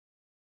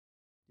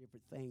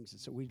different things.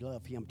 And so we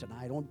love him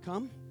tonight. On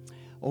come,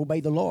 obey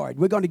the Lord.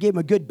 We're going to give him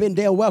a good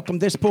Bendale welcome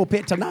this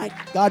pulpit tonight.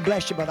 God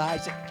bless you, Brother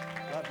Isaac.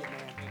 Love you,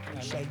 man.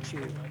 Appreciate you.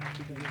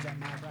 You can use that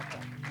mic right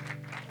there.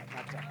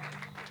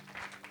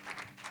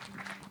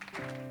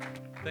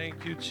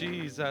 Thank you,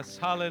 Jesus.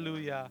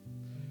 Hallelujah.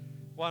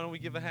 Why don't we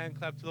give a hand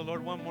clap to the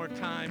Lord one more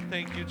time?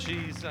 Thank you,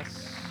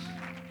 Jesus.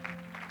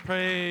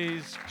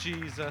 Praise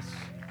Jesus.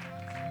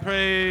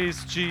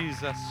 Praise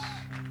Jesus.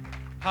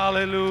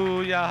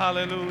 Hallelujah,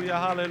 hallelujah,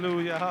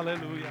 hallelujah,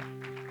 hallelujah.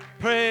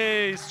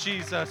 Praise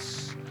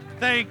Jesus.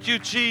 Thank you,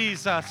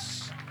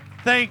 Jesus.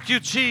 Thank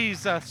you,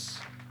 Jesus.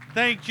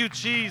 Thank you,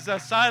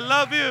 Jesus. I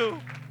love you.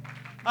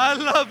 I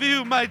love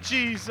you, my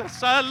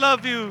Jesus. I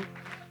love you.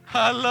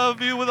 I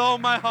love you with all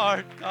my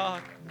heart,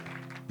 God.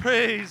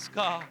 Praise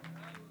God.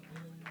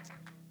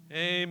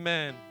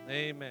 Amen.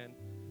 Amen.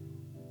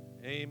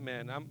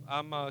 Amen.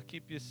 I'm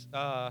keep you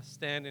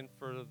standing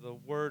for the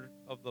word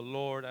of the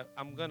Lord.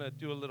 I'm gonna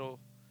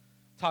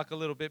talk a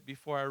little bit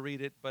before I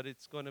read it, but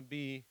it's gonna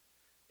be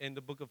in the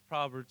book of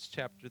Proverbs,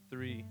 chapter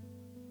 3,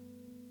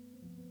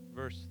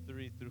 verse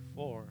 3 through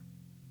 4.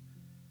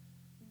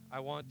 I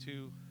want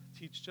to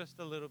teach just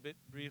a little bit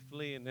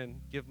briefly and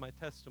then give my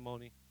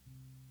testimony.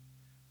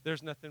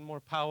 There's nothing more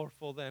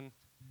powerful than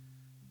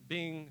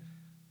being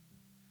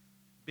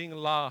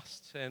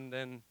lost and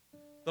then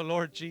the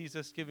Lord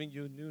Jesus giving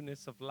you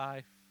newness of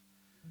life,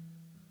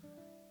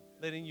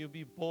 letting you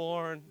be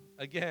born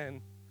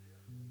again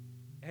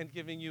and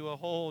giving you a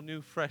whole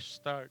new fresh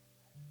start,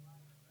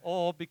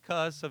 all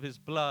because of his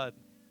blood.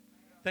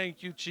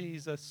 Thank you,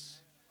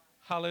 Jesus.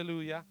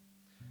 Hallelujah.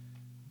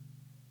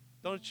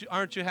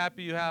 Aren't you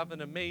happy you have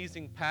an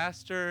amazing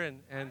pastor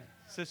and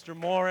Sister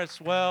Moore as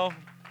well?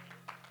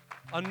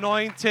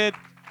 Anointed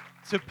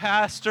to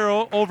pastor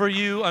over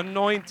you,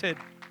 anointed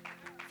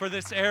for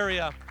this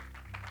area.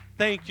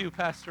 Thank you,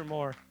 Pastor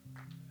Moore.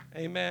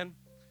 Amen.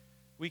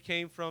 We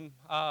came from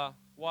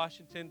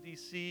Washington,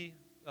 D.C.,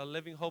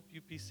 Living Hope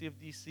UPC of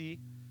D.C.,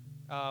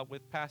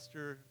 with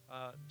Pastor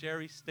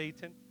Jerry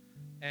Staten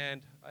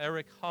and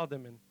Eric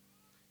Haldeman.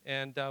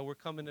 And we're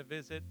coming to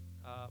visit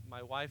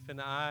my wife and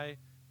I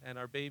and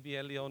our baby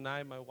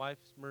Elionai. My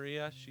wife's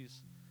Maria.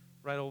 She's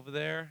right over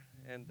there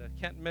and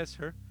can't miss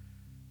her.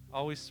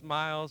 Always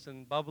smiles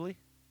and bubbly.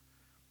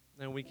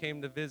 And we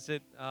came to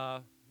visit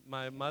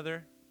my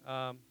mother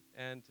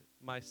and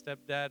my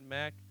stepdad,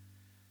 Mac.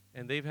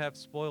 And they have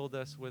spoiled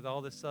us with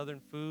all the southern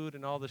food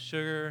and all the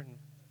sugar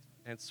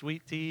and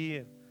sweet tea.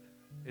 And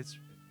it's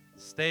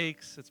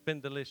steaks. It's been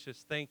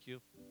delicious. Thank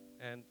you.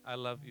 And I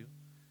love you.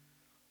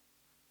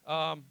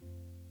 So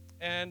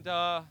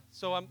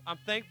I'm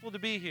thankful to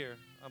be here.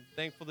 I'm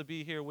thankful to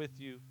be here with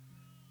you.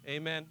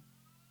 Amen.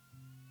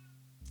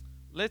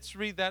 Let's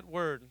read that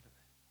word.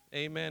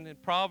 Amen. In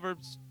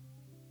Proverbs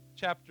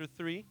chapter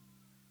 3,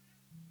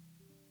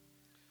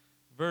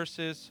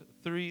 verses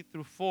 3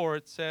 through 4,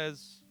 it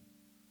says,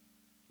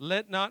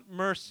 "Let not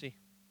mercy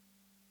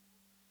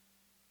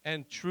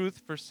and truth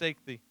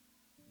forsake thee.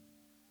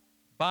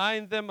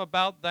 Bind them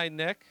about thy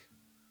neck.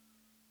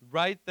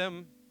 Write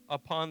them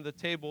upon the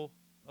table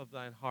of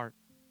thine heart.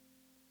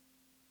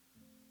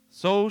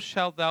 So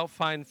shalt thou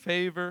find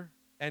favor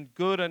and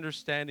good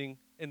understanding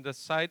in the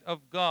sight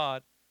of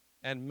God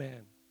and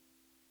man."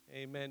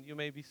 Amen. You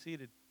may be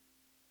seated.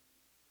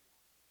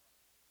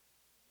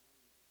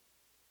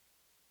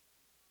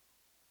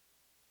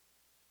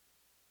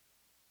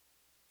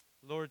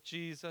 Lord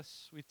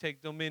Jesus, we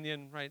take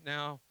dominion right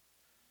now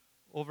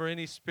over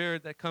any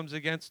spirit that comes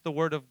against the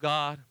word of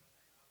God.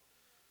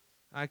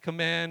 I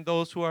command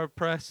those who are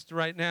oppressed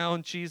right now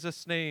in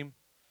Jesus' name,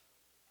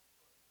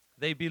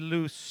 they be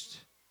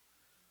loosed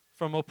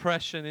from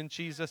oppression in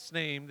Jesus'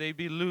 name. They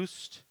be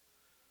loosed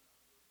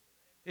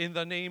in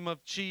the name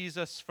of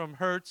Jesus from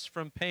hurts,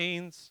 from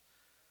pains.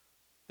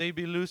 They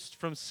be loosed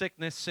from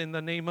sickness in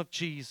the name of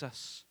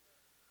Jesus.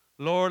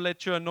 Lord,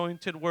 let your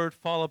anointed word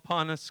fall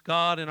upon us,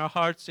 God, in our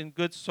hearts in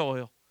good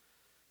soil.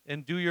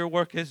 And do your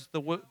work as the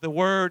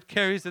word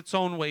carries its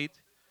own weight.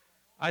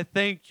 I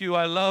thank you.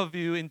 I love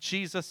you in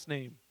Jesus'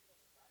 name.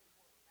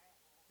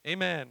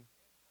 Amen.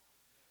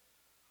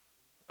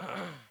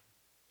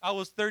 I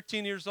was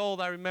 13 years old,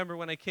 I remember,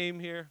 when I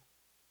came here.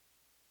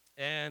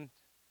 And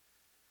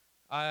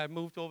I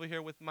moved over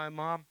here with my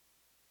mom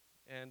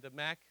and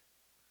Mac,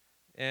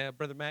 and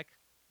Brother Mac,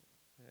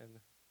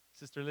 and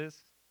Sister Liz.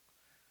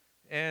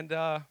 And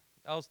I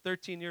was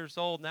 13 years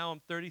old. Now I'm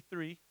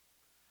 33.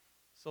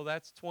 So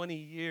that's 20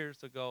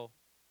 years ago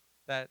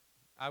that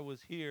I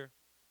was here.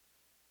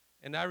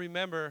 And I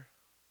remember,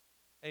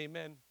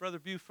 amen, Brother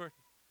Buford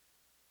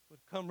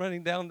would come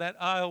running down that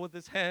aisle with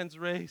his hands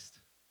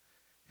raised.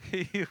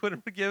 He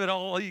would give it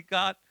all he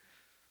got.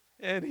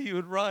 And he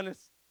would run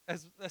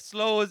as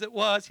slow as it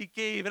was. He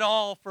gave it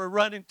all for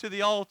running to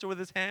the altar with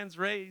his hands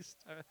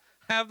raised.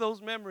 I have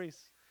those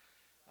memories.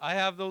 I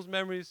have those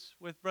memories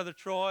with Brother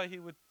Troy. He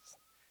would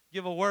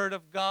give a word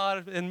of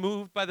God and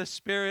moved by the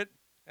Spirit,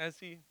 as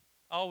he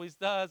always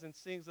does, and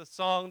sings a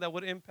song that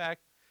would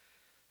impact.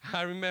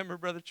 I remember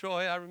Brother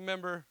Troy. I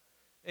remember,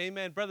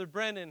 amen, Brother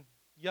Brennan,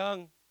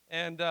 young,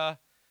 and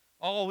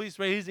always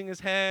raising his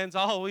hands,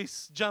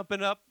 always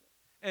jumping up.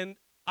 And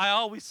I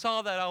always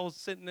saw that. I was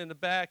sitting in the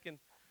back, and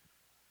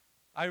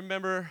I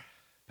remember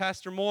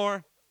Pastor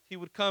Moore, he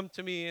would come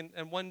to me,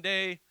 and one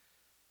day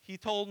he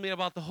told me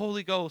about the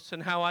Holy Ghost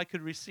and how I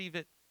could receive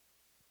it.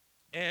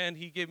 And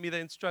he gave me the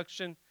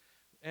instruction,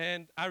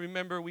 and I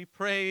remember we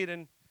prayed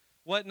and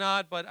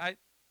whatnot, but I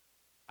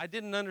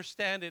didn't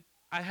understand it.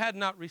 I had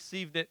not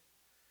received it.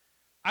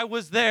 I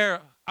was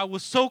there. I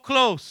was so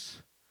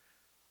close,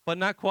 but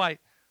not quite.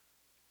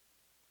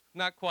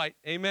 Not quite.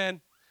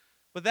 Amen.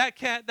 But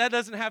that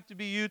doesn't have to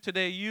be you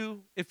today.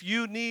 If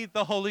you need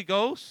the Holy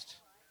Ghost,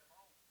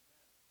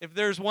 if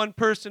there's one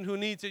person who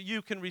needs it,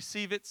 you can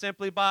receive it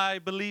simply by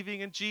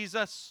believing in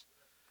Jesus.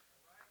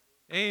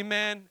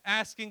 Amen.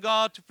 Asking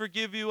God to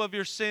forgive you of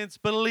your sins,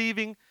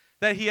 believing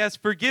that He has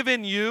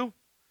forgiven you,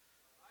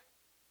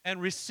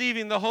 and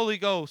receiving the Holy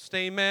Ghost.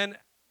 Amen.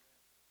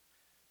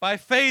 By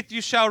faith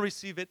you shall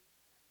receive it.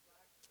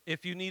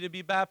 If you need to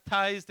be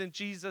baptized in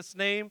Jesus'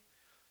 name,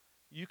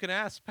 you can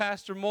ask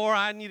Pastor Moore,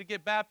 I need to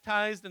get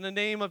baptized in the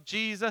name of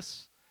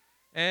Jesus,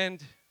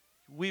 and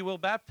we will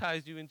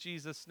baptize you in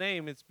Jesus'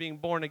 name. It's being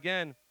born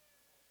again.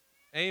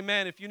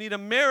 Amen. If you need a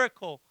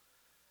miracle,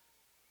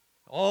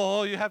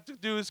 all you have to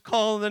do is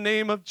call in the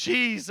name of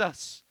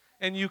Jesus,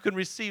 and you can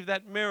receive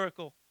that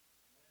miracle.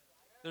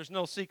 There's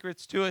no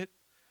secrets to it.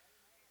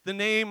 The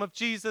name of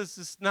Jesus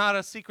is not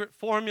a secret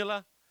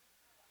formula.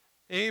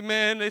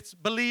 Amen. It's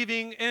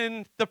believing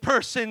in the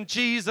person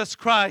Jesus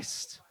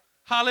Christ.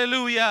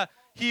 Hallelujah.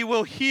 He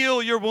will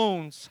heal your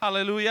wounds.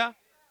 Hallelujah.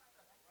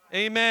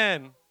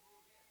 Amen.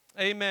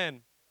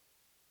 Amen.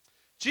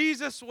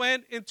 Jesus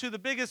went into the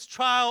biggest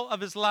trial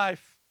of his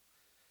life.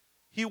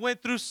 He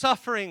went through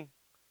suffering,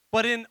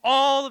 but in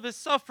all of his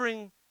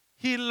suffering,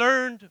 he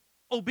learned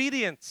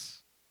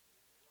obedience.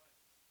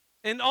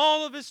 In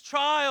all of his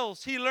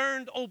trials, he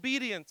learned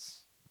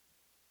obedience.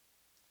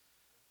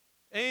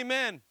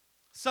 Amen.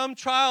 Some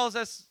trials,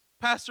 as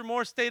Pastor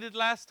Moore stated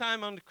last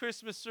time on the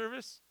Christmas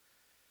service,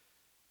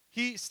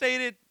 he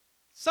stated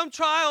some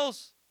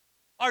trials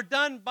are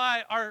done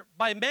by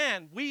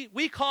man.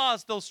 We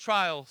cause those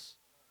trials,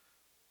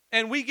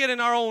 and we get in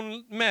our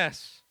own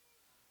mess.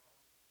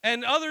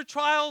 And other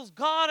trials,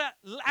 God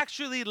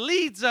actually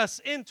leads us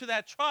into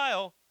that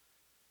trial,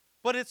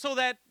 but it's so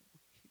that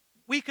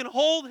we can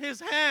hold His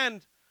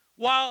hand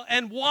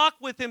and walk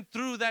with Him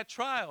through that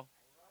trial.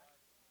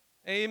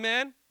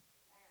 Amen.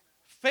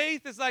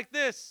 Faith is like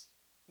this,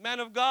 man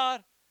of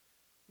God.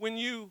 When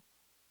you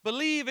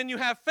believe and you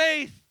have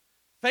faith,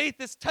 faith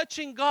is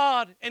touching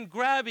God and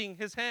grabbing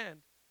His hand.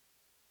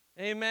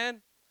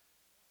 Amen.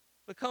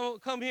 But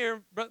come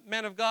here,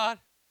 man of God.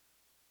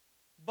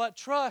 But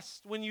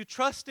trust, when you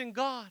trust in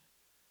God,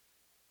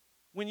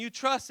 when you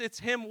trust, it's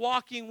Him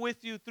walking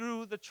with you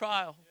through the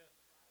trial.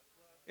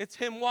 It's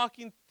Him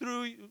walking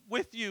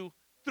with you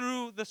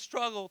through the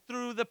struggle,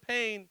 through the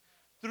pain,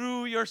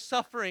 through your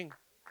suffering.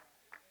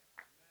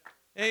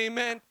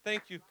 Amen.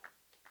 Thank you.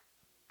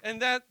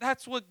 And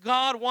that's what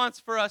God wants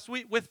for us.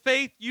 With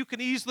faith, you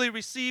can easily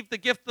receive the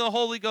gift of the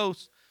Holy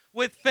Ghost.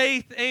 With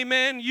faith,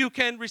 amen, you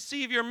can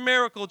receive your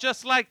miracle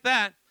just like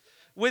that.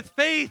 With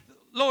faith,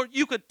 Lord,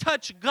 you could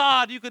touch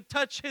God. You could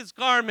touch His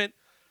garment.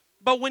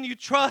 But when you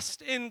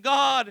trust in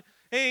God,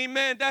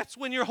 amen, that's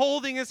when you're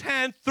holding His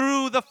hand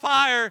through the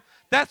fire.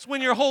 That's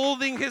when you're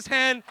holding His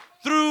hand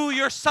through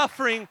your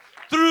suffering,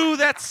 through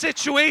that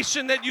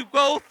situation that you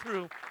go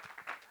through.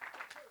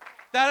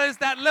 That is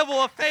that level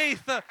of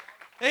faith,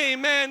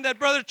 amen, that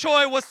Brother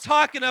Choi was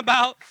talking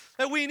about,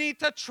 that we need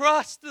to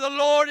trust the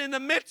Lord in the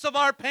midst of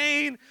our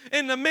pain,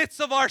 in the midst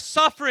of our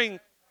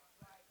suffering.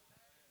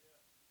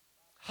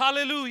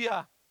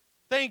 Hallelujah.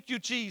 Thank you,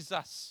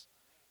 Jesus.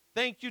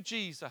 Thank you,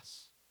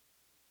 Jesus.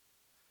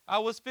 I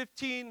was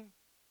 15,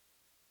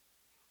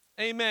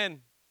 amen,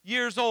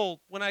 years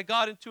old when I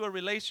got into a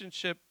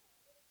relationship,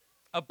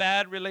 a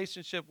bad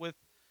relationship with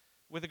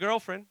a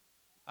girlfriend.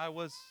 I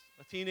was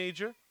a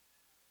teenager.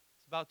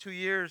 About 2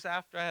 years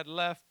after I had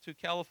left to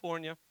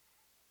California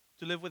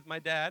to live with my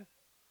dad.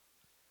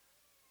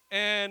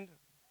 And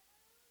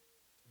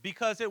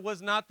because it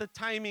was not the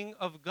timing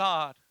of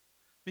God,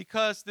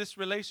 because this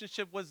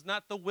relationship was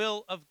not the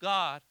will of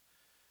God,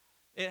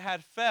 it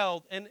had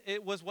failed, and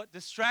it was what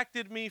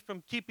distracted me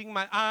from keeping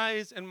my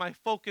eyes and my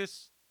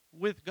focus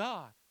with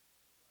God.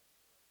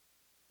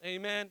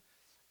 Amen.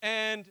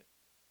 And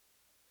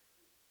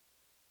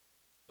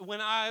when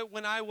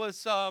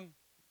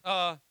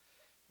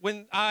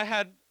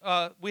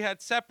we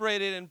had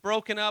separated and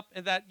broken up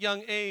at that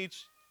young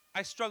age,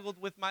 I struggled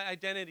with my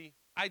identity.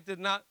 I did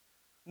not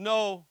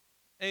know,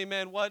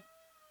 amen, what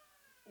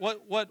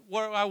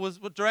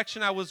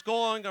direction I was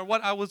going or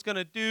what I was going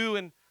to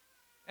do,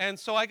 and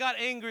so I got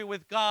angry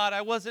with God.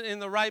 I wasn't in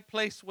the right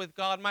place with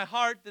God. My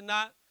heart did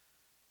not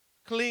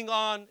cling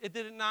on. It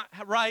did not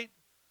write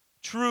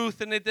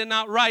truth, and it did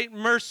not write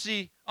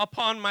mercy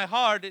upon my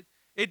heart.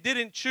 It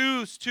didn't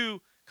choose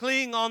to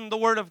cling on the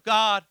Word of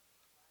God.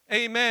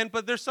 Amen.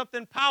 But there's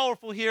something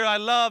powerful here I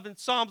love in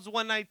Psalms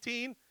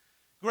 119.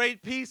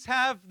 Great peace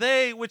have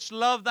they which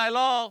love thy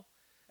law,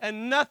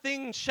 and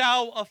nothing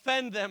shall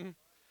offend them.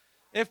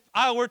 If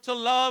I were to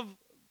love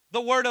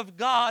the Word of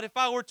God, if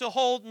I were to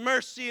hold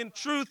mercy and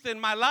truth in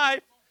my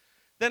life,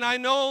 then I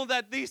know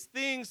that these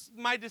things,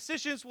 my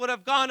decisions would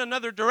have gone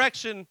another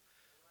direction.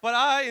 But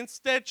I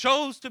instead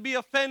chose to be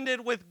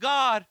offended with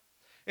God.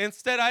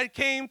 Instead, I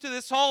came to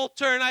this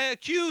altar and I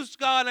accused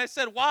God. And I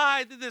said,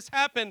 why did this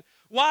happen?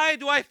 Why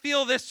do I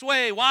feel this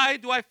way? Why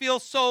do I feel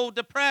so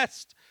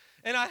depressed?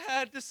 And I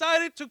had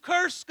decided to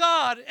curse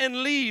God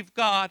and leave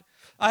God.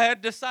 I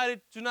had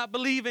decided to not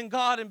believe in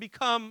God and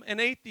become an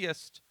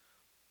atheist.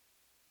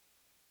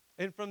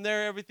 And from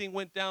there, everything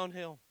went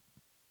downhill.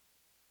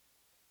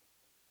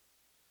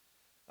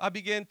 I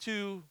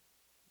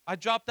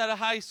dropped out of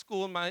high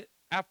school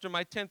after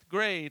my 10th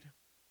grade.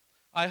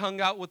 I hung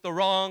out with the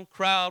wrong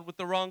crowd, with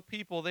the wrong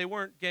people. They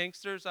weren't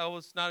gangsters. I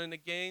was not in a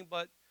gang,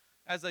 but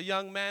as a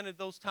young man at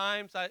those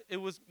times, it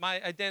was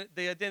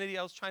the identity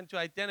I was trying to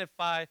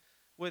identify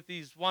with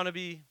these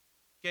wannabe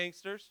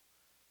gangsters.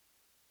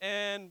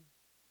 And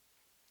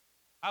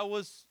I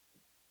was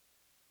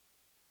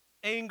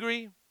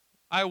angry.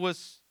 I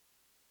was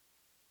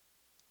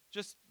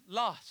just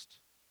lost.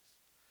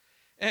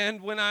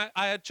 And when I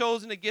had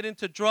chosen to get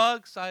into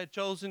drugs, I had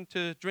chosen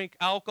to drink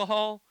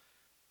alcohol,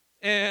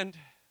 and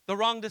the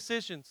wrong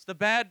decisions, the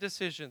bad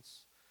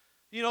decisions.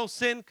 You know,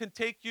 sin can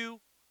take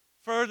you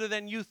further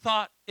than you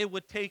thought it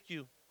would take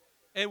you.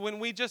 And when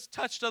we just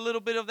touched a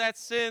little bit of that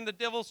sin, the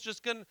devil's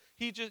just gonna,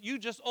 you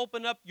just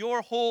open up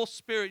your whole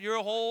spirit,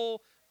 your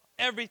whole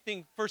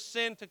everything for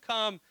sin to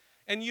come.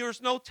 And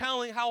there's no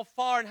telling how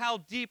far and how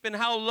deep and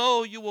how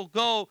low you will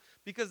go,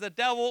 because the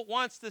devil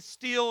wants to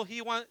steal.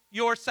 He wants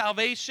your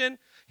salvation.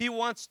 He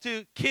wants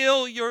to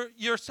kill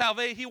your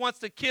salvation. He wants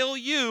to kill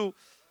you.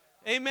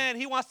 Amen.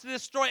 He wants to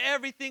destroy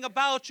everything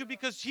about you,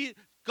 because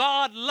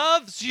God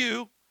loves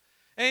you.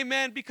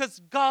 Amen. Because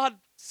God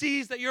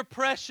sees that you're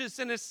precious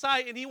in His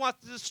sight, and He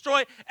wants to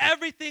destroy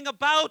everything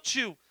about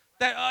you,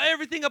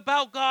 everything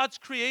about God's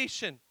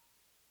creation.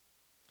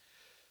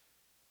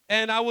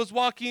 And I was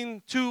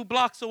walking 2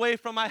 blocks away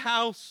from my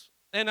house,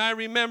 and I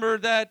remember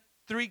that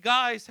 3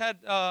 guys had,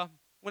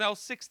 when I was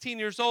 16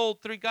 years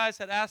old, 3 guys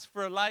had asked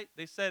for a light.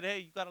 They said, "Hey,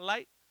 you got a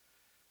light?"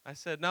 I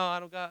said, "No, I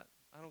don't got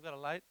a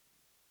light."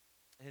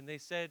 And they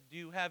said, "Do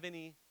you have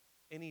any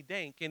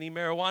dank, any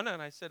marijuana?"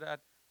 And I said,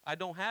 I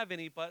don't have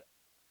any, but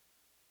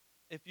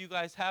if you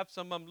guys have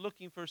some, I'm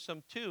looking for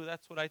some too."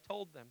 That's what I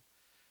told them.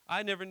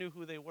 I never knew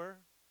who they were.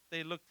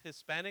 They looked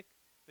Hispanic.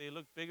 They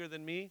looked bigger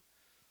than me.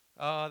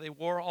 They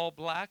wore all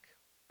black.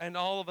 And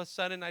all of a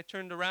sudden, I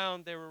turned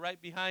around. They were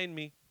right behind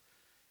me.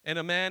 And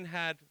a man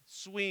had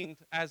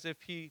swinged as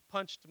if he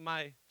punched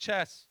my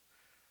chest.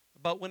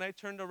 But when I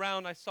turned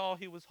around, I saw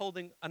he was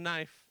holding a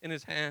knife in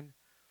his hand.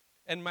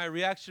 And my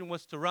reaction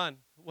was to run.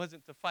 It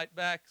wasn't to fight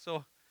back.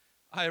 So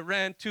I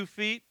ran 2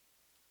 feet,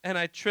 and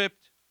I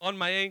tripped on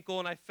my ankle,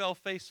 and I fell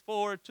face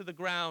forward to the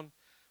ground,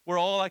 where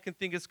all I can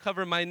think is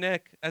cover my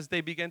neck as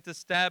they began to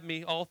stab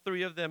me, all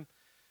 3 of them,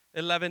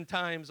 11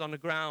 times on the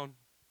ground.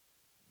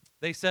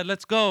 They said,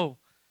 "Let's go."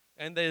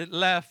 And they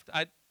left.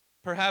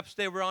 Perhaps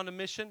they were on a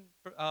mission,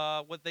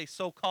 what they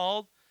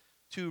so-called,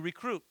 to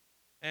recruit.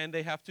 And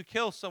they have to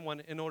kill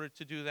someone in order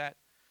to do that.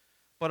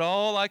 But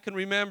all I can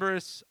remember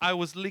is I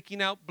was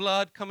leaking out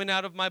blood coming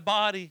out of my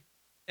body.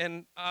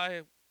 And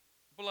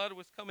blood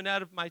was coming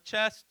out of my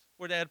chest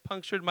where they had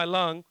punctured my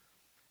lung.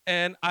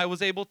 And I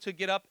was able to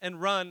get up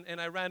and run. And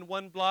I ran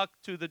 1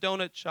 block to the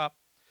donut shop.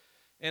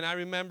 And I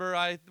remember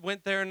I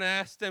went there and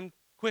asked them,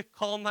 "Quick,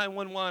 call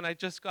 911. I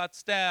just got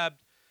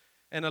stabbed."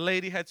 And a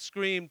lady had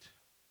screamed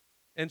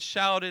and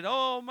shouted,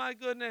 "Oh my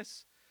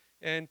goodness,"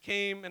 and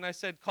came, and I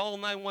said, "Call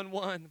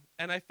 911."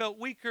 And I felt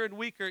weaker and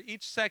weaker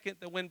each second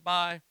that went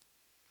by.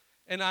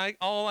 And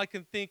all I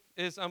can think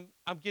is I'm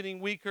getting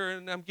weaker,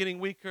 and I'm getting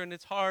weaker, and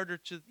it's harder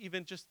to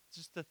even just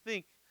to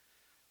think.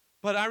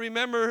 But I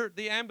remember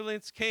the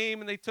ambulance came,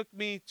 and they took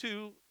me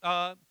to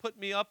put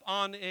me up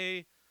on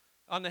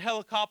the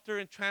helicopter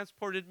and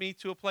transported me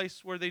to a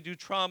place where they do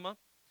trauma.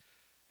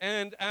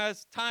 And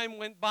as time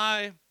went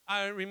by,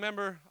 I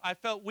remember I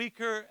felt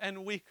weaker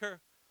and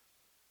weaker.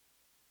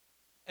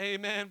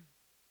 Amen.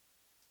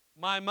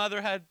 My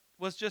mother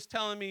was just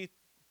telling me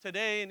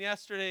today and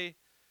yesterday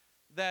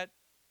that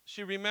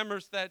she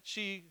remembers that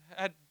she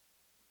had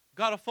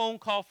got a phone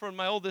call from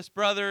my oldest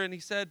brother, and he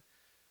said,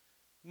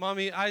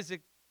 "Mommy,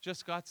 Isaac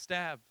just got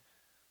stabbed."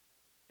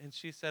 And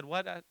she said,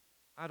 "What?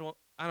 I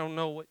don't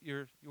know what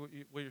you're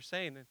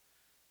saying. And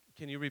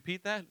can you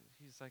repeat that?"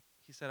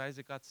 He said,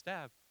 "Isaac got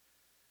stabbed."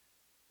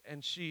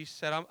 And she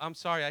said, I'm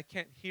sorry, I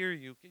can't hear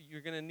you.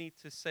 You're going to need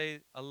to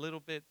say a little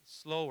bit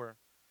slower."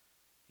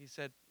 He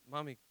said,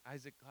 "Mommy,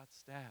 Isaac got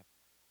stabbed."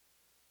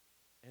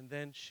 And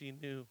then she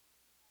knew.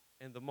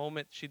 And the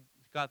moment she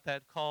got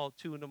that call,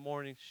 2 in the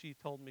morning, she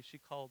told me, she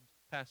called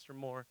Pastor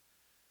Moore,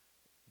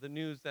 the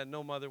news that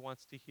no mother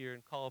wants to hear,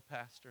 and call a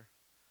pastor.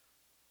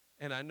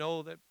 And I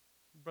know that,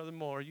 Brother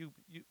Moore,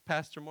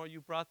 Pastor Moore, you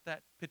brought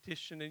that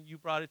petition and you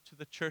brought it to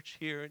the church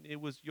here, and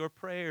it was your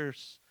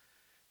prayers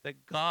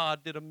that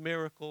God did a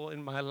miracle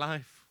in my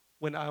life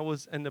when I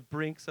was in the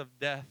brinks of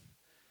death.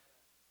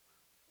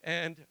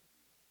 And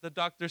the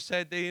doctor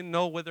said they didn't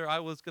know whether I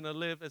was going to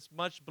live. As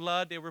much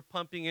blood they were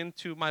pumping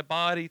into my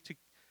body,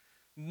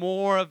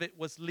 more of it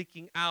was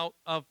leaking out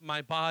of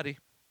my body.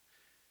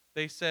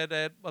 They said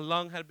that a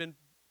lung had been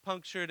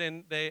punctured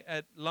and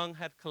a lung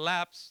had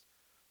collapsed,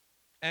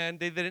 and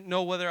they didn't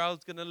know whether I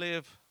was going to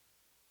live.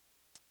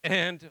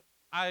 And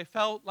I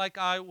felt like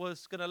I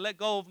was going to let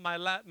go of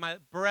my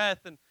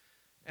breath, and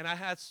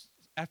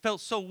I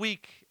felt so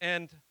weak.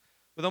 And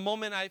with a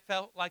moment I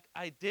felt like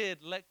I did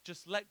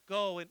just let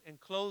go and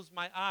close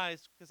my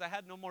eyes because I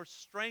had no more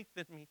strength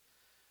in me.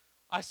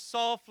 I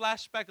saw a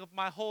flashback of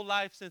my whole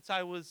life since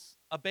I was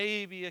a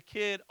baby, a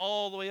kid,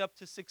 all the way up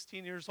to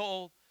 16 years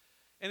old.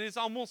 And it's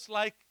almost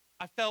like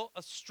I felt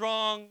a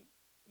strong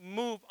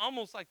move,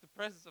 almost like the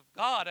presence of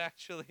God,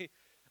 actually.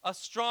 A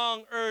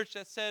strong urge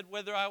that said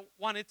whether I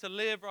wanted to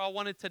live or I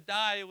wanted to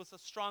die. It was a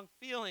strong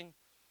feeling.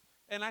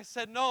 And I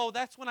said, no,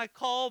 that's when I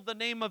called the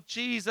name of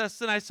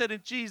Jesus. And I said,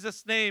 in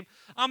Jesus' name,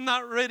 I'm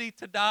not ready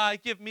to die.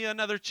 Give me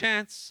another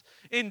chance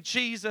in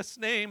Jesus'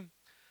 name.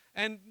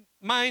 And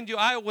mind you,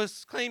 I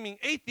was claiming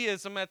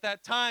atheism at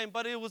that time,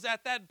 but it was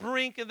at that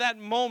brink of that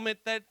moment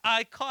that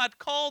I had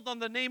called on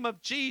the name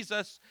of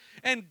Jesus,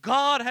 and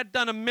God had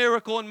done a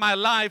miracle in my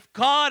life.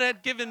 God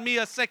had given me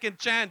a second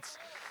chance.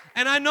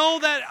 And I know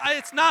that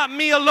it's not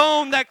me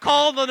alone that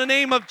called on the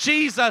name of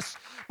Jesus,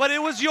 but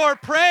it was your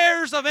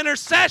prayers of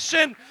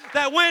intercession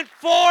that went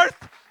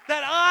forth,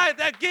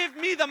 that gave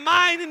me the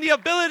mind and the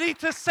ability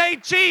to say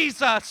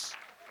Jesus.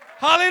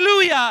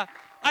 Hallelujah.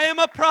 I am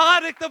a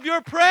product of your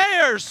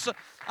prayers.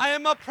 I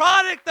am a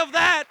product of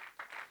that.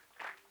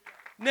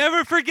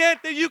 Never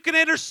forget that you can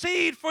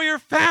intercede for your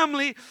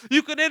family.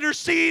 You can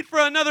intercede for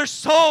another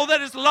soul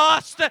that is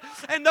lost.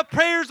 And the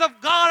prayers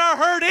of God are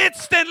heard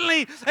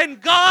instantly.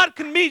 And God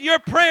can meet your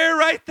prayer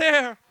right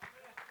there.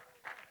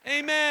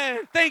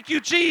 Amen. Thank you,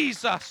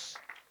 Jesus.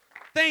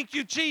 Thank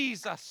you,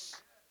 Jesus.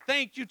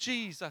 Thank you,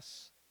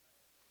 Jesus.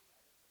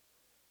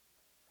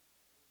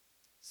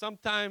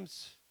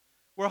 Sometimes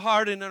we're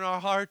hardened in our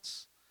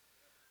hearts.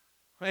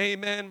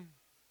 Amen.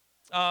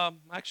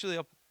 Actually,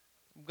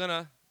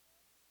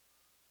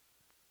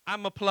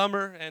 I'm a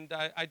plumber, and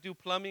I do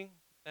plumbing,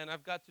 and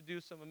I've got to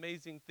do some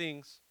amazing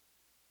things.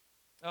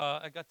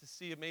 I got to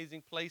see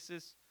amazing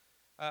places.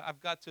 I've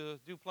got to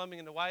do plumbing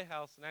in the White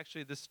House and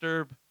actually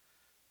disturb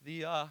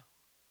the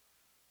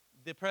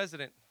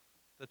president,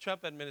 the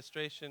Trump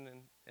administration,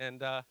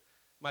 and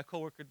my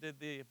coworker did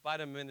the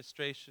Biden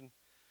administration.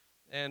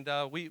 And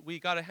we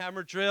got a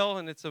hammer drill,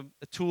 and it's a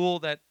tool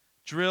that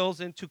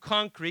drills into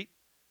concrete.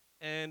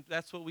 And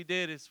that's what we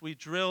did, is we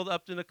drilled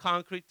up into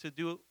concrete to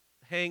do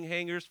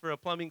hangers for a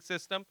plumbing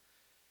system.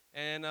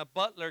 And a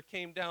butler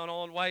came down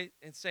all in white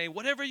and saying,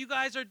 whatever you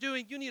guys are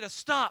doing, you need to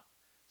stop.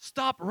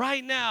 Stop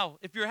right now.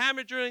 If you're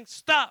hammer drilling,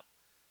 stop.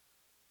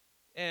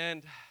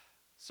 And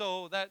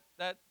so that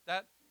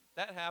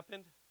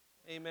happened.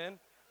 Amen.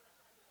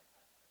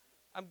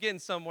 I'm getting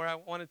somewhere. I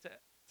wanted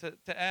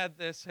to add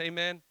this.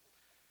 Amen.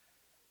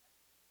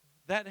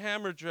 That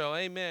hammer drill.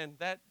 Amen.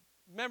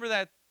 Remember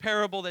that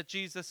parable that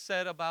Jesus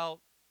said about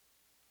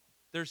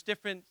there's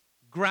different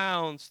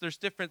grounds, there's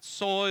different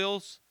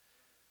soils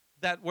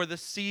that where the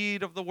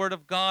seed of the word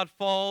of God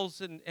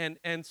falls,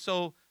 and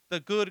so the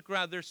good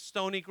ground, there's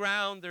stony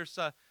ground,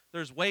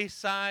 there's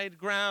wayside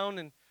ground,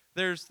 and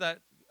there's that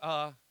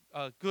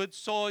good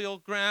soil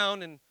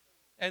ground,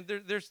 and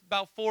there's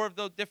about 4 of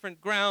those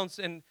different grounds,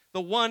 and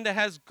the one that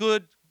has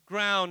good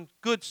ground,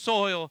 good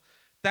soil,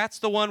 that's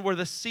the one where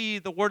the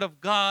seed, the word of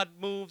God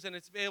moves and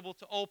it's able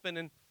to open.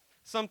 And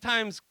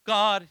sometimes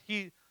God,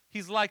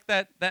 he's like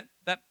that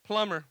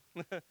plumber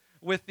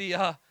with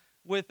the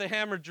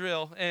hammer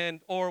drill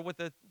or with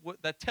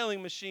the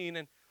tilling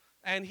machine,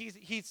 and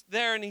he's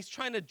there and he's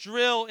trying to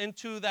drill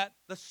into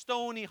the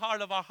stony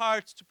heart of our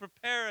hearts to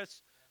prepare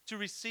us to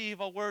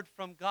receive a word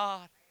from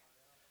God.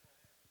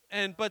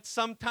 But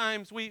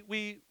sometimes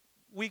we're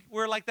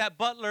like that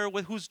butler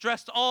who's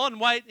dressed all in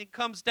white and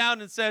comes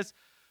down and says,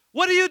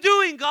 "What are you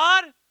doing,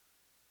 God?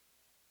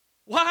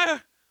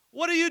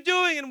 What are you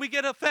doing?" And we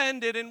get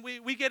offended and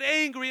we get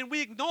angry and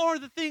we ignore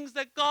the things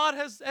that God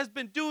has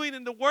been doing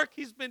and the work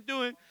he's been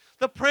doing,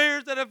 the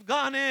prayers that have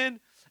gone in.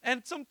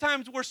 And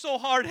sometimes we're so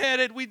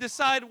hard-headed, we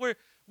decide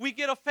we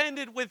get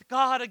offended with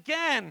God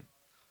again.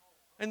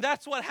 And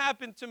that's what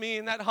happened to me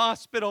in that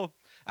hospital.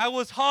 I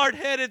was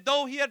hard-headed.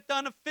 Though he had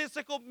done a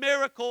physical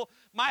miracle,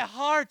 my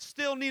heart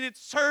still needed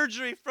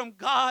surgery from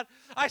God.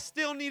 I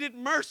still needed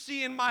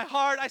mercy in my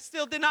heart. I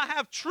still did not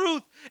have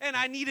truth, and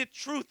I needed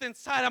truth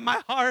inside of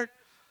my heart.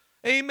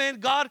 Amen.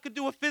 God could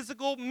do a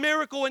physical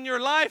miracle in your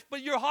life,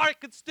 but your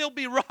heart could still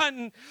be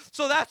rotten.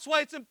 So that's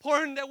why it's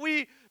important that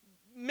we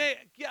may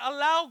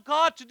allow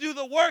God to do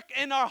the work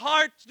in our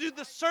heart, to do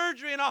the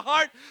surgery in our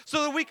heart,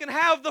 so that we can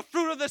have the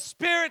fruit of the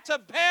Spirit to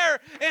bear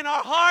in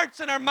our hearts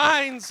and our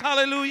minds.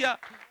 Hallelujah.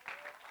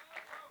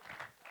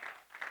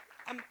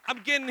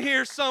 I'm getting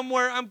here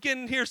somewhere.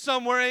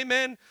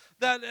 Amen.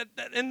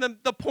 And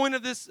the point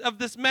of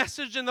this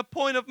message and the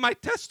point of my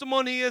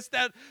testimony is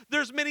that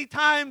there's many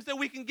times that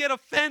we can get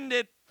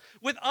offended.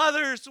 with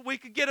others. We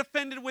could get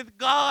offended with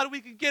God.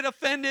 We could get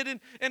offended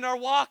in our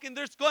walk, and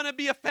there's going to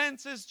be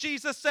offenses.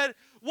 Jesus said,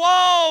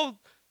 whoa,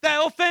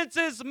 the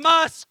offenses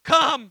must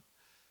come.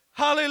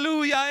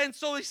 Hallelujah. And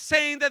so he's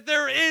saying that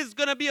there is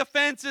going to be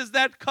offenses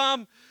that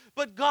come,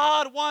 but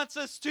God wants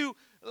us to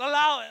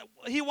allow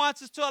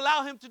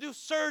him to do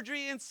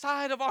surgery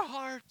inside of our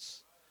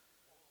hearts.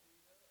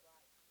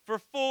 For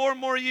 4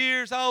 more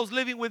years, I was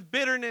living with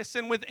bitterness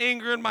and with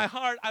anger in my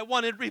heart. I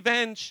wanted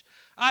revenge.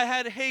 I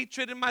had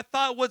hatred, and my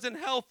thought wasn't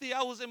healthy.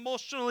 I was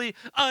emotionally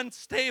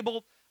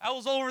unstable. I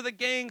was over the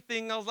gang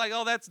thing. I was like,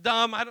 oh, that's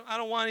dumb. I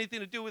don't want anything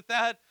to do with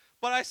that.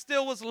 But I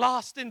still was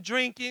lost in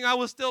drinking. I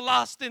was still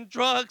lost in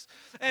drugs.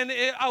 And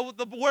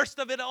the worst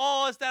of it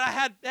all is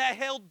that I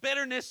held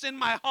bitterness in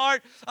my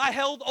heart. I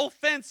held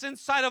offense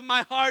inside of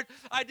my heart.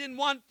 I didn't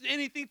want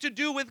anything to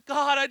do with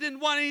God. I didn't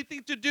want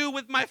anything to do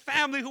with my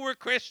family who were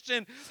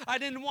Christian. I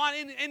didn't want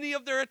any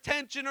of their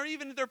attention or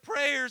even their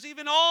prayers,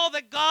 even all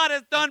that God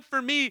has done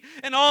for me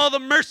and all the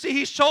mercy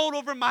He showed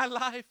over my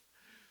life.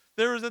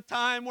 There was a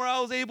time where I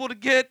was able to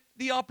get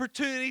the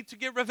opportunity to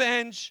get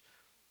revenge.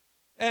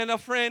 And a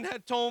friend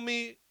had told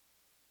me,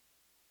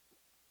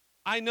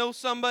 I know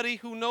somebody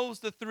who knows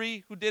the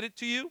 3 who did it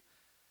to you.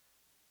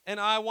 And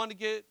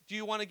do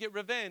you want to get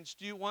revenge?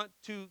 Do you want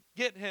to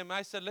get him?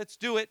 I said, let's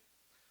do it.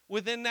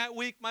 Within that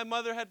week, my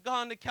mother had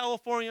gone to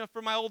California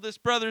for my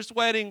oldest brother's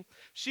wedding.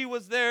 She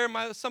was there.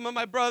 Some of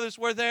my brothers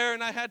were there.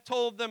 And I had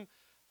told them,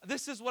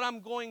 this is what I'm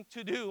going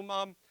to do,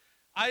 Mom.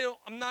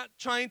 I'm not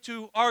trying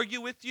to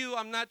argue with you.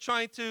 I'm not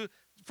trying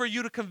for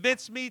you to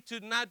convince me to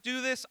not do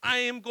this. I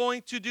am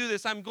going to do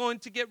this. I'm going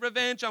to get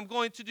revenge. I'm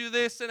going to do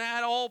this. And I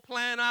had all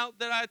planned out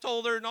that I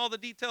told her and all the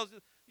details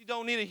you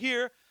don't need to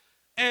hear.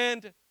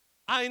 And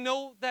I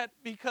know that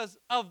because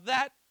of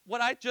that, what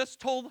I just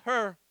told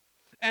her,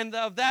 and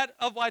of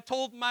what I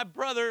told my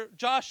brother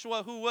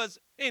Joshua, who was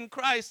in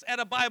Christ at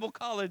a Bible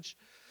college,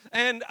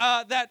 and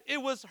that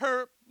it was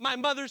my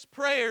mother's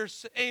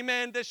prayers,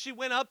 amen, that she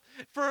went up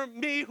for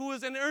me who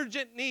is in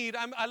urgent need.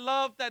 I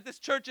love that this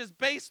church is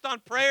based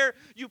on prayer.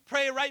 You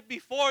pray right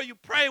before, you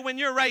pray when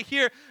you're right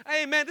here.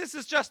 Amen. This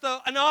is just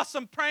an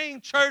awesome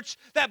praying church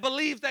that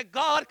believes that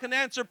God can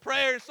answer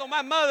prayers. So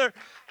my mother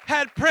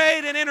had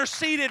prayed and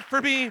interceded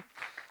for me.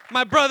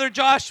 My brother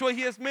Joshua,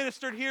 he has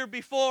ministered here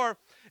before.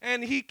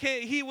 And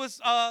he was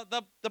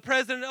the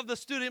president of the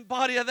student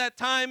body at that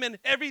time. And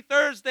every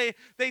Thursday,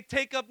 they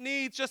take up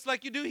needs just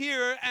like you do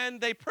here, and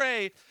they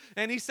pray.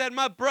 And he said,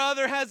 my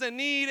brother has a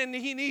need, and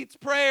he needs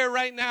prayer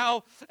right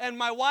now. And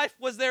my wife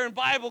was there in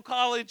Bible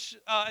college.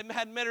 I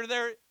had met her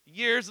there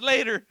years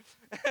later.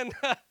 And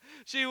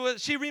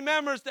she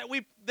remembers that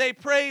they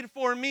prayed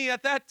for me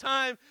at that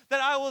time,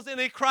 that I was in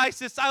a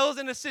crisis. I was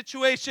in a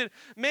situation.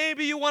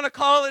 Maybe you want to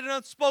call it an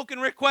unspoken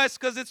request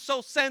because it's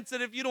so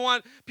sensitive. You don't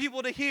want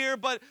people to hear.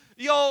 But,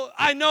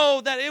 I know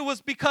that it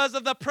was because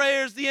of the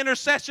prayers, the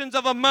intercessions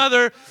of a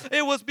mother.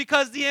 It was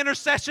because the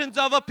intercessions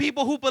of a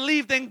people who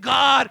believed in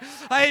God.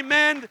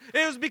 Amen.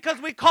 It was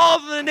because we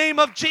called in the name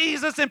of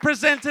Jesus and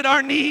presented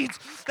our needs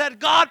that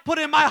God put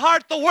in my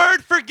heart the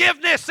word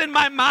forgiveness in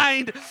my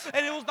mind.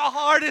 And it was the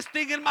hardest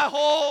thing in my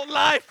whole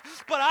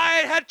life. But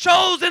I had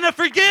chosen to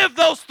forgive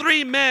those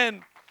 3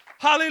 men.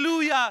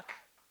 Hallelujah.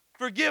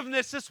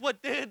 Forgiveness is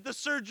what did the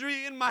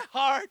surgery in my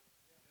heart.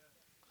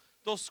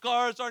 Those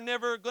scars are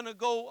never going to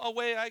go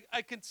away.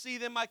 I can see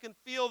them. I can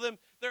feel them.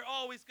 They're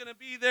always going to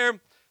be there.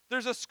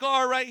 There's a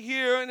scar right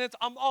here, and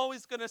I'm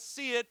always going to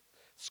see it.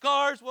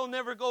 Scars will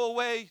never go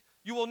away.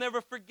 You will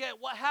never forget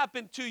what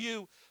happened to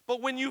you.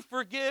 But when you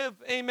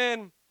forgive,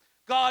 amen,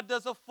 God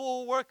does a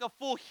full work, a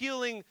full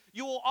healing.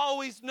 You will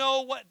always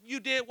know what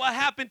you did, what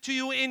happened to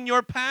you in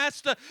your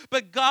past.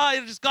 But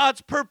it is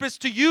God's purpose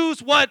to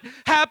use what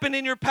happened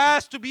in your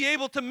past to be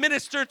able to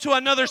minister to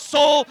another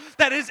soul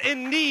that is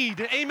in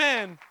need.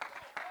 Amen.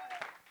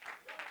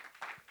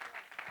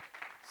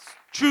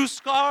 True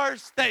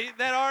scars that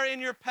are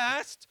in your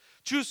past,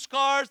 true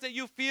scars that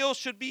you feel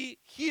should be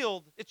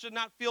healed. It should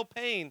not feel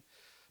pain.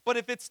 But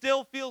if it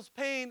still feels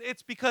pain,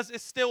 it's because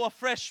it's still a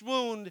fresh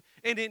wound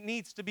and it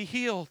needs to be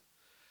healed.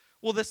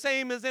 Well, the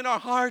same is in our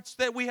hearts,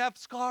 that we have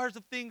scars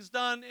of things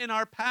done in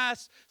our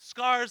past,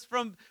 scars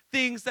from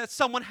things that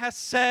someone has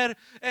said,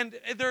 and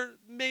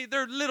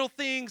they're little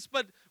things,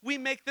 but we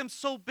make them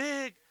so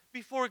big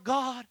before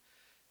God.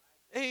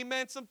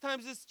 Amen.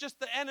 Sometimes it's just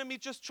the enemy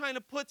just trying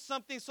to put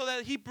something so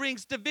that he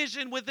brings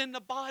division within the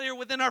body or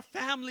within our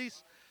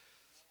families.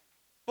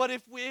 But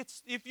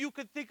if you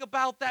could think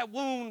about that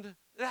wound,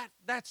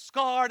 that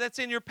scar that's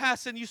in your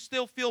past, and you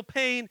still feel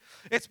pain,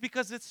 it's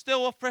because it's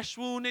still a fresh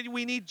wound, and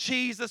we need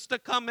Jesus to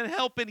come and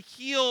help and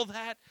heal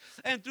that.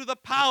 And through the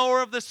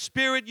power of the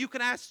Spirit, you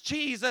can ask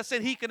Jesus,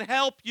 and He can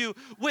help you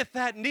with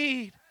that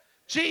need.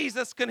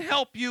 Jesus can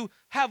help you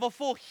have a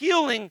full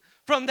healing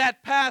from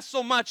that past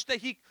so much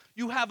that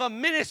you have a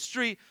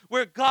ministry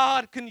where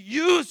God can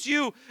use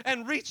you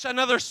and reach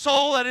another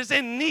soul that is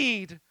in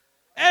need.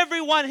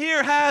 Everyone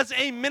here has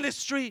a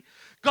ministry.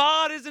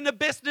 God is in the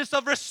business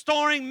of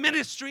restoring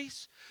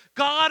ministries.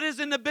 God is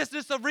in the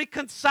business of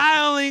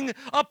reconciling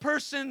a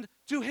person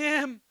to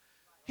Him.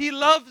 He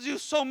loves you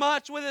so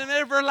much with an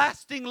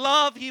everlasting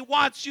love. He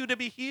wants you to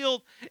be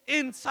healed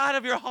inside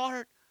of your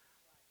heart.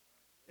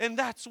 And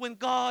that's when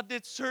God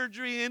did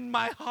surgery in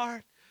my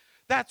heart.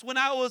 That's when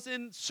I was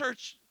in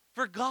search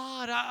for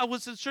God. I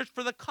was in search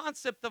for the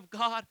concept of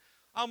God.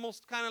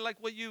 Almost kind of like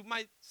what you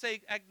might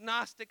say,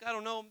 agnostic, I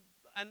don't know,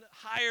 and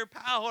higher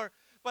power.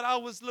 But I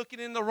was looking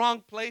in the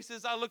wrong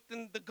places. I looked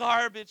in the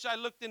garbage. I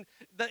looked in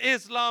the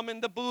Islam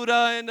and the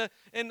Buddha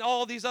and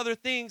all these other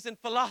things and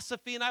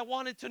philosophy. And I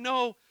wanted to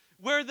know,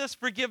 where does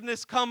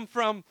forgiveness come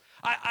from?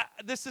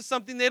 This is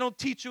something they don't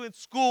teach you in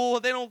school.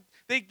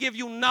 They give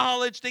you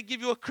knowledge. They give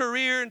you a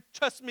career. And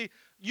trust me,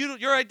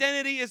 your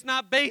identity is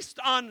not based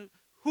on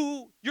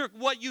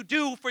what you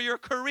do for your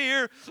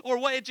career or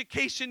what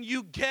education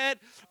you get,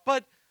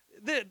 but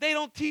they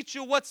don't teach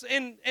you what's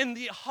in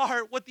the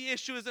heart, what the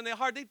issue is in the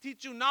heart. They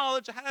teach you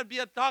knowledge, how to be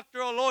a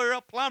doctor, a lawyer,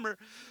 a plumber,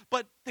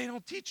 but they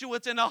don't teach you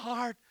what's in the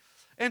heart.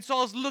 And so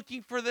I was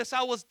looking for this.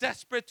 I was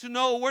desperate to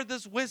know where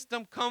this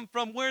wisdom come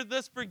from, where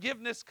this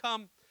forgiveness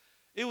come.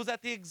 It was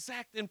at the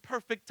exact and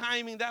perfect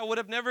timing that I would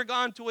have never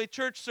gone to a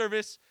church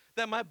service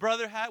that my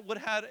brother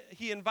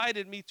he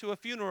invited me to a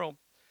funeral.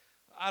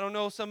 I don't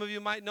know, some of you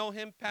might know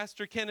him,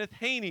 Pastor Kenneth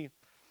Haney.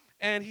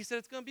 And he said,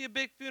 it's going to be a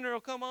big funeral.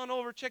 Come on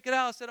over, check it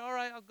out. I said, all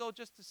right, I'll go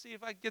just to see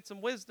if I can get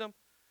some wisdom.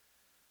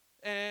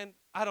 And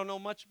I don't know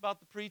much about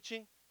the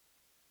preaching,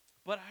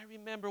 but I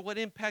remember what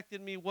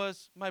impacted me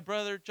was my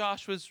brother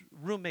Joshua's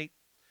roommate.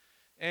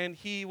 And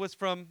he was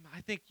from,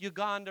 I think,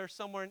 Uganda or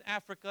somewhere in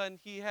Africa. And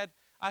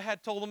I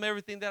had told him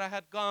everything that I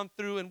had gone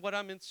through and what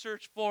I'm in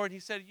search for. And he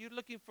said, you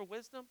looking for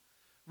wisdom?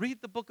 Read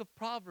the book of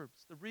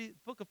Proverbs. The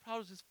book of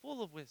Proverbs is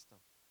full of wisdom.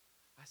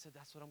 I said,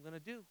 that's what I'm going to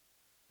do.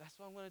 That's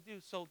what I'm going to do.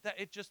 So that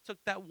it just took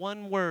that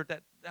one word,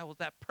 that was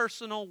that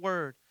personal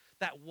word,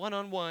 that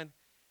one-on-one.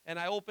 And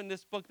I opened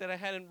this book that I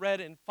hadn't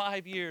read in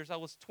 5 years. I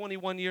was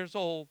 21 years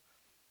old.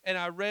 And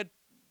I read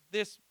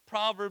this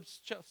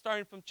Proverbs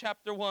starting from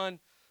chapter 1.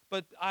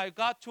 But I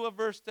got to a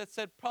verse that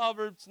said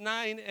Proverbs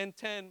 9 and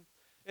 10.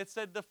 It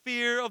said, the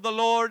fear of the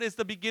Lord is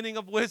the beginning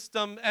of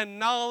wisdom, and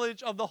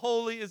knowledge of the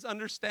holy is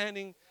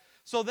understanding.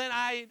 So then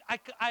I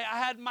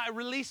had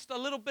released a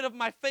little bit of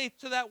my faith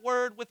to that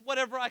word with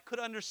whatever I could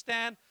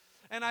understand.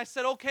 And I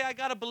said, okay, I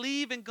got to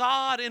believe in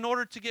God in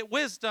order to get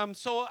wisdom.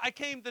 So I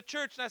came to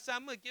church and I said,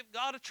 I'm going to give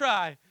God a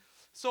try.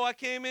 So I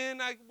came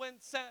in, I went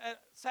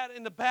sat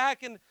in the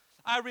back, and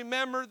I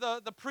remember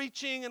the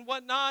preaching and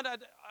whatnot.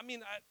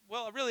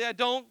 I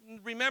don't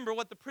remember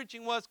what the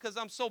preaching was because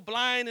I'm so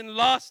blind and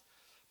lost.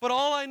 But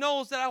all I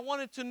know is that I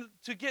wanted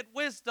to get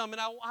wisdom,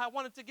 and I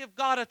wanted to give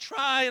God a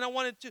try, and I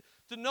wanted to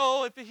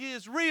know if He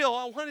is real.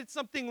 I wanted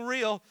something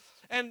real.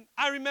 And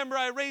I remember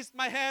I raised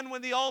my hand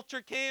when the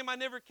altar came. I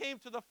never came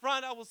to the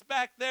front. I was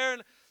back there,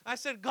 and I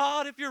said,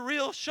 God, if you're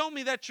real, show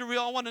me that you're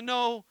real. I want to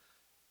know.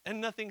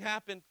 And nothing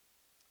happened.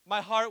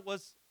 My heart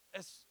was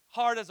as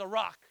hard as a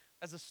rock,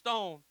 as a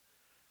stone.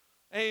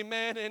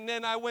 Amen. And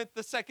then I went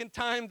the second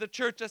time to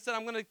church. I said,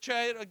 I'm going to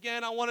try it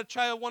again. I want to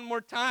try it one more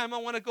time. I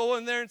want to go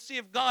in there and see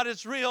if God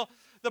is real.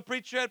 The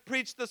preacher had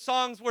preached, the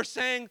songs were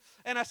sang,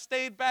 and I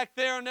stayed back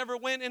there. I never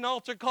went in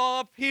altar call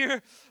up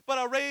here, but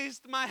I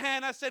raised my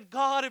hand. I said,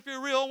 God, if you're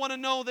real, I want to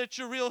know that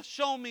you're real.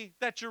 Show me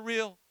that you're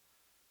real.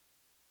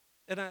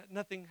 And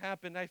nothing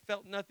happened. I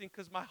felt nothing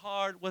because my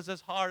heart was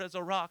as hard as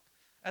a rock,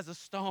 as a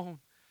stone.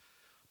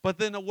 But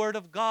then the word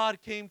of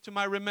God came to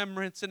my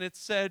remembrance, and it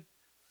said,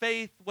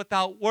 faith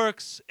without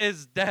works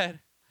is dead.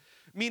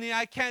 Meaning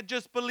I can't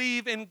just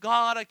believe in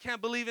God. I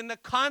can't believe in the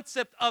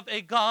concept of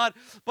a God,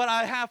 but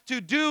I have to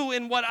do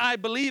in what I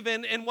believe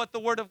in and what the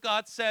Word of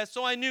God says.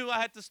 So I knew I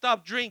had to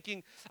stop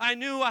drinking. I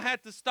knew I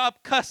had to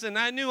stop cussing.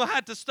 I knew I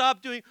had to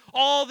stop doing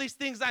all these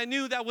things I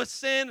knew that was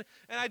sin.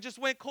 And I just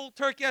went cold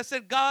turkey. I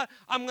said, God,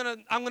 I'm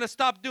gonna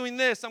stop doing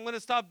this. I'm gonna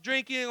stop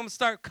drinking. I'm gonna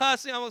start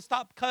cussing. I'm gonna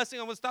stop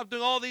cussing. I'm gonna stop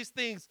doing all these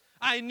things.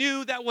 I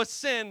knew that was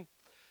sin.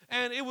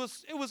 And it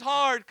was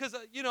hard because,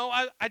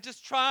 I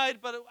just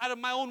tried, but out of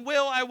my own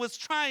will, I was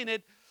trying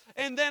it.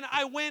 And then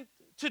I went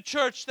to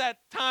church that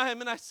time,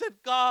 and I said,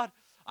 God,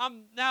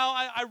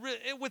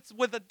 it was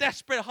with a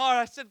desperate heart.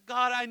 I said,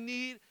 God, I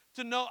need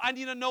to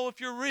know if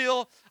you're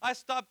real. I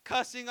stopped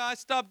cussing. I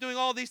stopped doing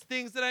all these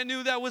things that I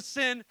knew that was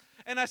sin.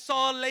 And I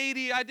saw a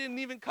lady. I didn't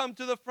even come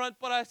to the front,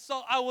 but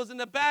I was in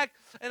the back.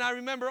 And I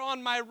remember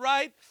on my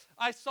right,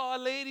 I saw a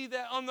lady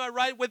that on my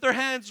right with her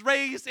hands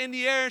raised in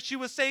the air. She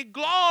was saying,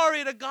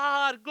 glory to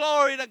God,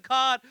 glory to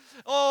God.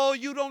 Oh,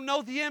 you don't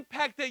know the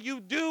impact that you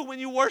do when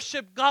you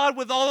worship God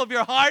with all of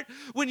your heart.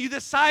 When you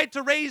decide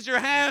to raise your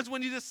hands,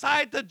 when you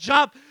decide to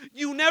jump,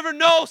 you never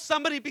know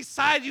somebody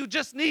beside you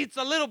just needs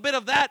a little bit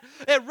of that.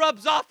 It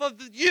rubs off of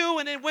you,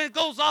 and it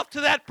goes off to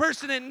that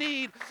person in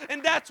need.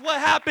 And that's what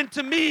happened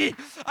to me.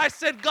 I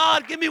said,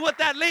 God, give me what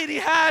that lady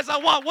has. I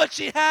want what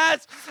she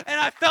has.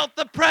 And I felt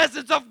the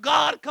presence of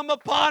God come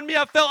upon me.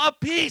 I felt a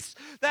peace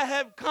that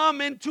had come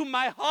into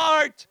my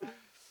heart.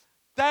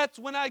 That's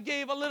when I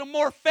gave a little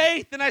more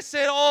faith, and I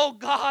said, oh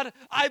God,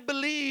 I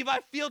believe.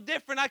 I feel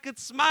different. I could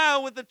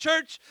smile with the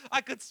church.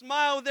 I could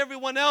smile with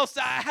everyone else.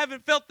 I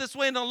haven't felt this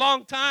way in a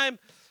long time.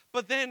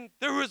 But then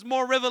there was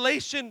more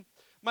revelation.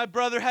 My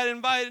brother had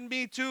invited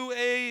me to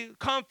a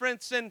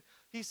conference, and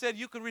he said,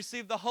 you can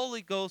receive the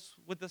Holy Ghost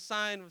with the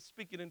sign of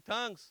speaking in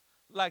tongues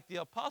like the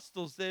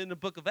apostles did in the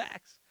book of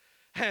Acts.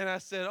 And I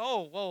said,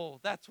 oh, whoa,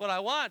 that's what I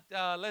want.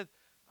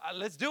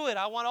 Let's do it.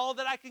 I want all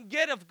that I can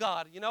get of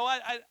God. You know,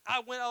 I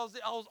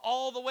was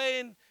all the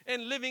way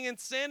in living in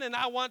sin, and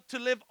I want to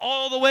live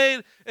all the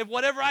way. If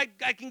whatever I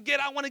can get,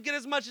 I want to get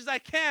as much as I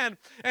can.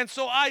 And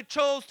so I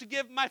chose to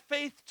give my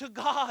faith to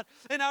God.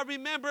 And I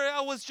remember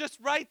I was just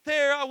right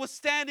there. I was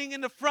standing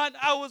in the front.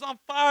 I was on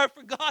fire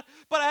for God,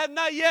 but I have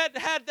not yet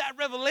had that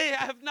revelation.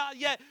 I have not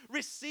yet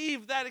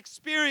received that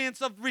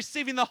experience of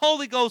receiving the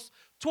Holy Ghost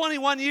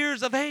 21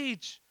 years of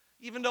age.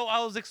 Even though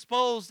I was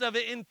exposed of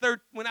it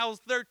when I was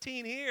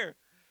 13 here.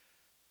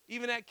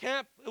 Even at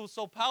camp, it was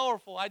so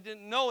powerful. I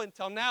didn't know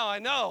until now. I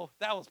know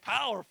that was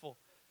powerful.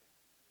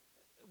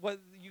 What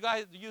you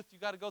guys, the youth, you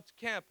got to go to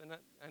camp. And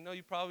I know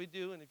you probably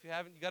do. And if you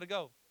haven't, you got to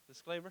go.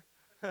 Disclaimer.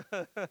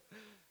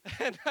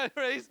 And I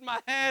raised my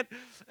hand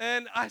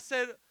and I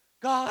said,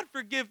 God,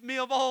 forgive me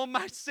of all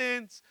my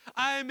sins.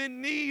 I am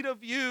in need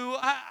of you.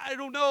 I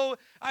don't know.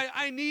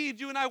 I need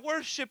you and I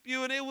worship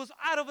you. And it was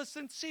out of a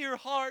sincere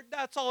heart.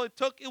 That's all it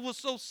took. It was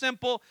so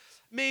simple.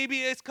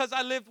 Maybe it's because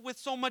I lived with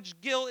so much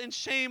guilt and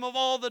shame of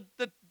all the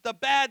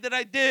bad that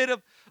I did,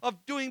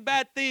 of doing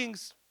bad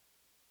things.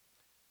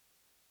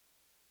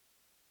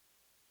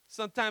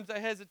 Sometimes I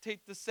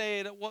hesitate to say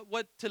it,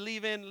 what to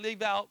leave in,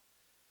 leave out.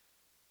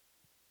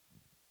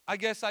 I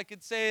guess I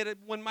could say it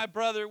when my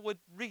brother would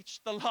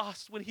reach the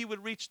lost, when he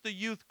would reach the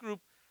youth group,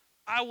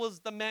 I was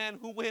the man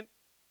who went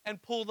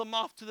and pulled them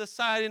off to the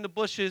side in the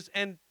bushes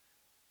and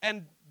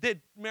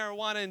did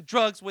marijuana and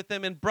drugs with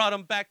them and brought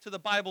them back to the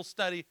Bible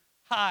study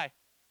high.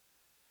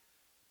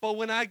 But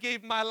when I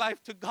gave my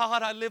life to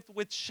God, I lived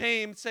with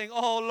shame, saying,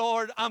 oh,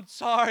 Lord, I'm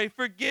sorry.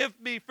 Forgive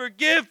me,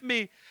 forgive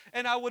me.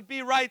 And I would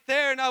be right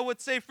there and I would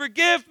say,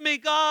 forgive me,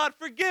 God.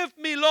 Forgive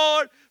me,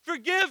 Lord.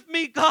 Forgive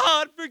me,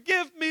 God.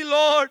 Forgive me,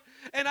 Lord.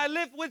 And I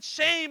lived with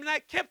shame and I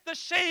kept the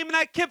shame and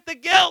I kept the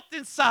guilt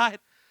inside.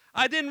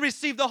 I didn't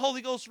receive the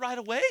Holy Ghost right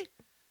away.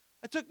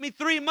 It took me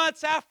 3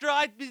 months after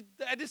I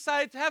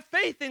decided to have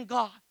faith in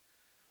God.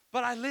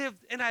 But I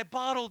lived and I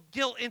bottled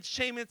guilt and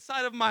shame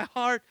inside of my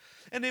heart.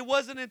 And it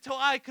wasn't until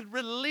I could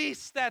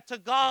release that to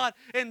God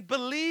and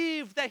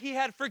believe that He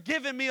had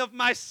forgiven me of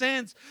my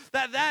sins,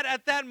 that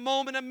at that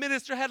moment a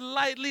minister had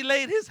lightly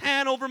laid his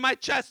hand over my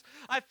chest.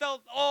 I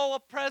felt, a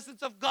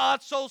presence of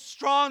God so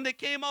strong that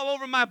came all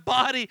over my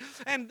body.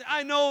 And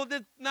I know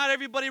that not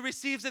everybody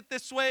receives it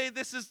this way.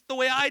 This is the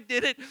way I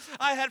did it.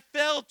 I had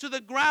fell to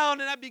the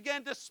ground and I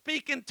began to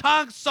speak in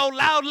tongues so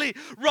loudly,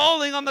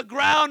 rolling on the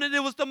ground. And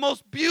it was the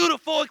most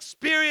beautiful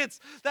experience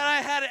that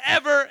I had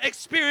ever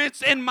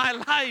experienced in my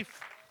life.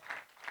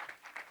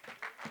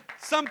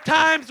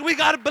 Sometimes we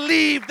got to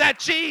believe that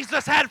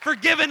Jesus had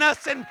forgiven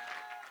us and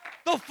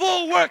the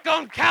full work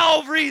on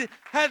Calvary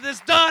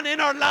has done in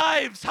our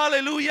lives.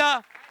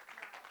 Hallelujah.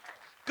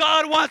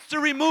 God wants to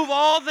remove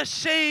all the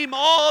shame,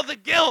 all the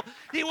guilt.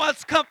 He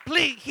wants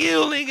complete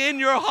healing in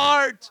your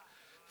heart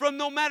from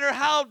no matter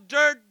how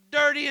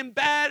dirty and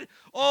bad.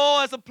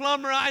 Oh, as a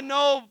plumber, I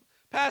know,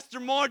 Pastor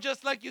Moore,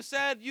 just like you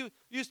said, you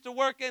used to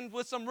work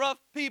with some rough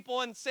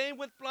people, and same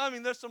with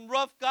plumbing. There's some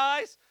rough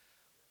guys.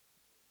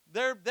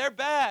 They're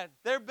bad.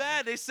 They're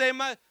bad. They say,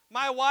 my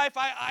wife,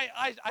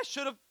 I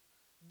should have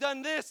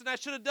done this and I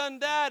should have done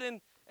that,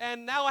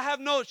 and now I have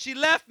she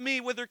left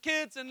me with her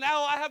kids, and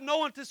now I have no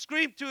one to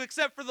scream to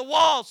except for the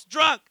walls,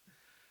 drunk.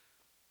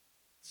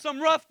 Some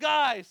rough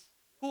guys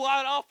who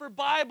I'd offer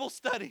Bible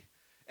study.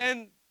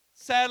 And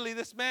sadly,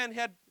 this man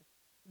had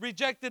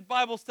rejected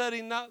Bible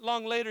study. Not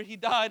long later, he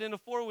died in a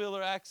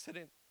four-wheeler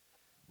accident.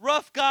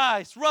 Rough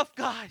guys,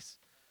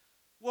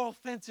 where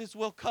offenses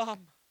will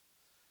come.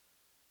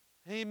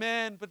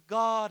 Amen. But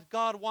God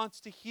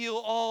wants to heal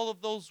all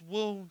of those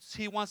wounds.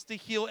 He wants to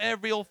heal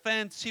every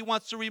offense. He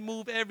wants to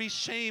remove every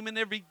shame and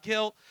every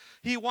guilt.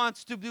 He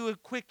wants to do a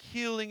quick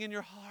healing in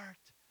your heart.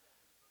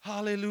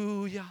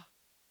 Hallelujah.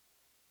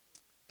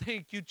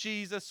 Thank you,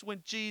 Jesus.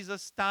 When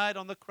Jesus died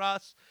on the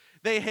cross,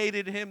 they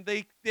hated him.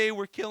 They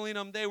were killing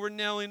him. They were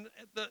nailing.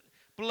 The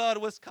blood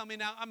was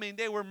coming out. I mean,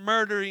 they were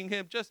murdering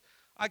him.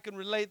 I can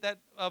relate that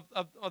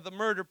of the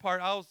murder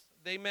part.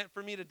 They meant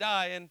for me to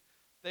die, and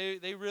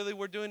they really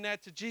were doing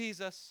that to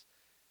Jesus.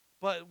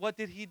 But what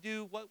did he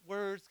do? What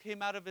words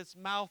came out of his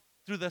mouth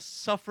through the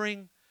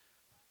suffering,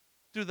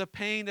 through the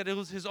pain that it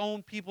was his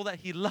own people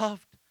that he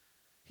loved?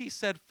 He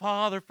said,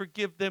 Father,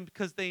 forgive them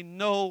because they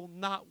know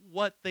not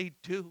what they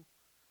do.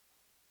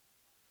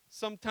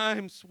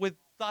 Sometimes with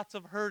lots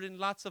of hurt and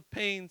lots of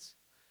pains,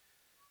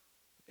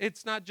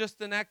 it's not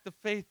just an act of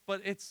faith, but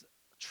it's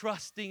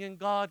trusting in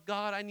God.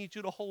 God, I need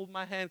you to hold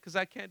my hand because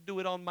I can't do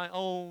it on my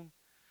own.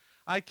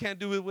 I can't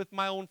do it with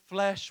my own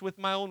flesh, with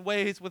my own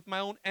ways, with my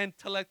own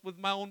intellect, with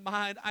my own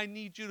mind. I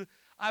need you.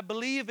 I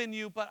believe in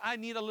you, but I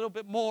need a little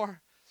bit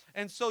more.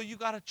 And so you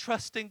got to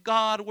trust in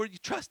God, where you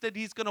trust that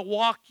He's going to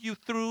walk you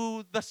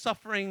through the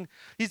suffering.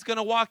 He's going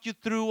to walk you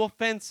through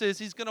offenses.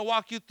 He's going to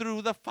walk you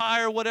through the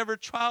fire, whatever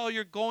trial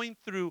you're going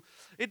through.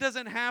 It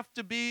doesn't have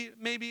to be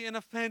maybe an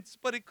offense,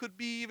 but it could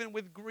be even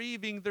with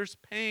grieving. There's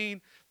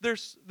pain.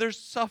 There's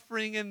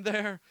suffering in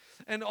there.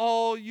 And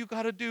all you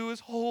got to do is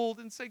hold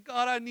and say,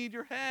 God, I need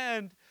your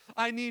hand.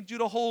 I need you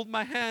to hold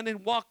my hand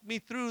and walk me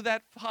through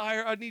that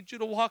fire. I need you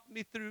to walk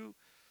me through.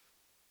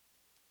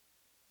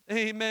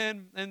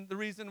 Amen. And the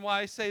reason why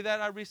I say that,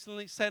 I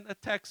recently sent a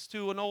text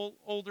to an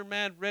older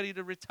man ready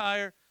to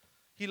retire.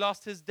 He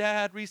lost his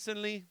dad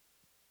recently,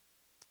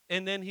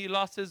 and then he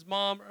lost his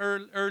mom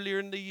earlier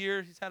in the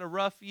year. He's had a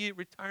rough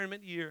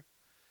retirement year.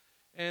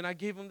 And I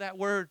gave him that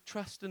word,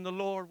 trust in the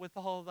Lord with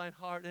all thine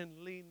heart and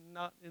lean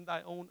not in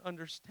thy own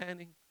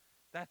understanding.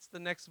 That's the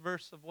next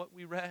verse of what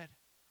we read.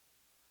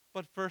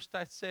 But first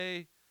I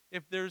say,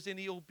 if there's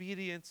any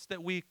obedience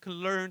that we can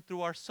learn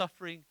through our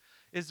suffering,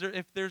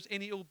 if there's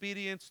any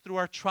obedience through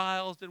our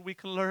trials that we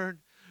can learn,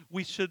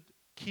 we should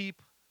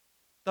keep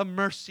the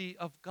mercy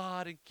of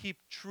God and keep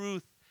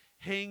truth,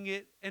 hang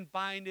it and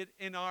bind it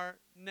in our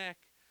neck,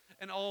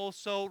 and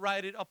also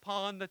write it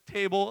upon the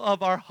table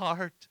of our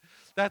heart.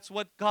 That's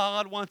what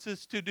God wants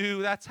us to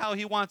do. That's how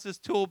He wants us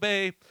to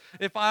obey.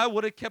 If I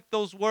would have kept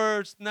those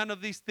words, none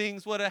of these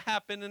things would have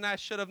happened, and I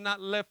should have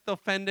not left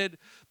offended.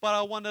 But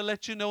I want to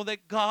let you know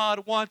that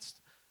God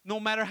wants,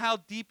 no matter how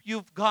deep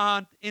you've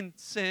gone in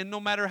sin, no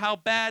matter how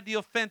bad the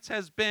offense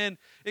has been,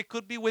 it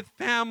could be with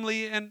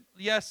family, and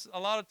yes, a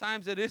lot of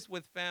times it is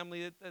with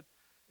family.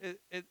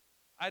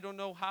 I don't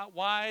know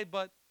why,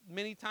 but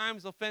many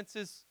times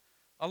offenses,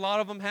 a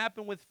lot of them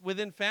happen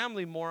within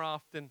family more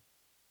often.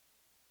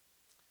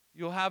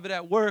 You'll have it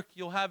at work.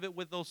 You'll have it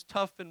with those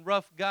tough and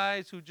rough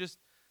guys who just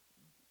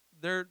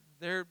they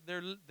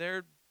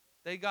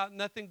got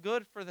nothing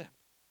good for them.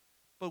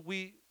 But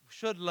we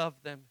should love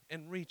them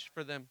and reach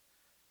for them.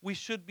 We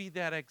should be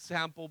that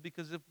example,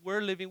 because if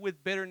we're living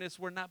with bitterness,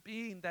 we're not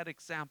being that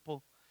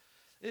example.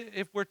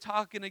 If we're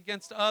talking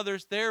against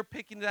others, they're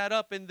picking that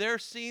up and they're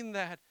seeing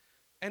that,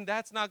 and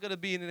that's not going to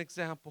be an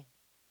example.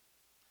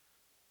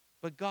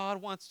 But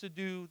God wants to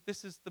do,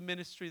 this is the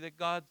ministry that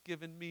God's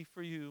given me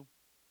for you,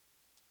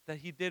 that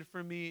He did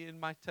for me in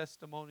my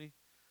testimony,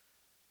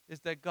 is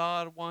that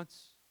God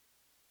wants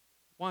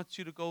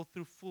you to go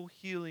through full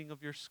healing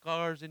of your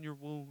scars and your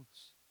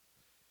wounds.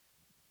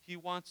 He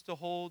wants to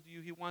hold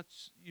you. He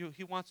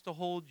wants to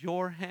hold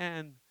your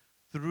hand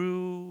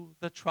through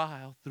the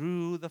trial,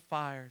 through the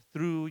fire,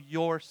 through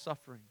your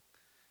suffering.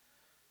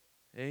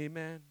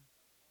 Amen.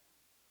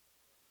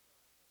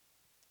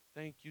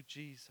 Thank you,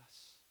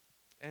 Jesus.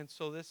 And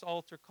so this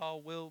altar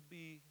call will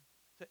be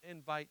to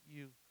invite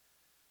you.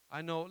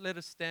 I know, let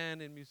us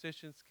stand and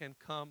musicians can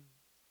come.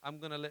 I'm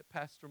going to let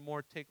Pastor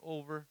Moore take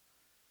over.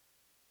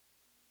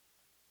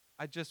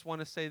 I just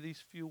want to say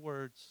these few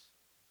words.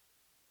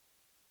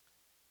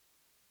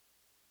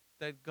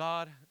 That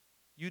God,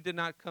 you did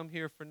not come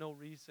here for no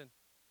reason.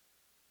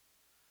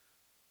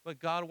 But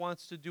God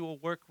wants to do a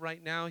work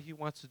right now. He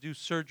wants to do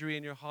surgery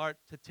in your heart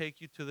to take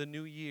you to the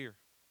new year.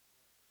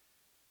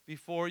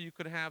 Before you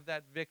could have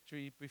that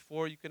victory,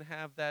 before you can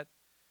have that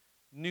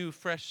new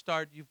fresh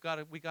start,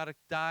 we got to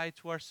die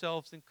to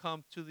ourselves and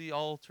come to the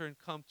altar and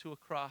come to a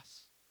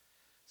cross.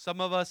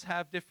 Some of us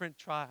have different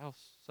trials.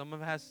 Some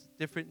of us has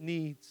different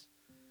needs.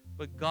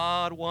 But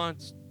God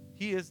wants,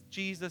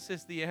 Jesus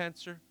is the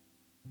answer.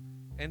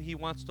 And He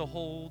wants to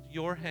hold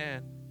your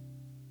hand.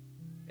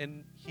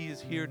 And He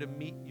is here to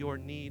meet your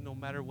need no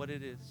matter what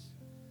it is.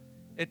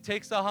 It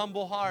takes a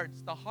humble heart.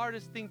 It's the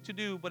hardest thing to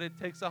do, but it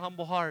takes a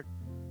humble heart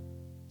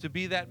to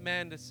be that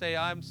man to say,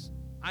 I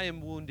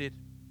am wounded.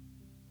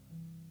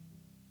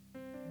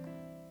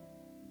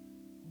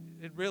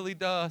 It really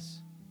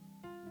does.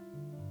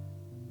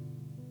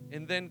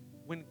 And then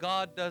when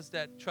God does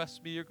that,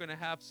 trust me, you're going to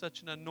have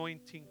such an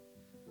anointing.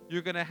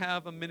 You're going to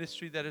have a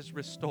ministry that is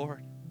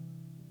restored.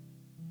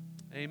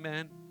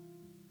 Amen.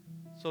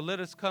 So let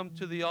us come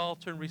to the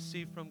altar and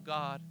receive from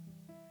God.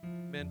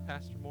 Amen,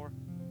 Pastor Moore.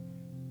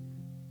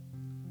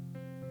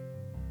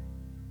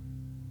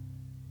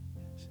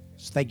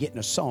 So they're getting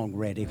a song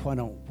ready. Why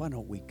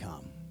don't we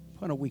come?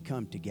 Why don't we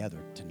come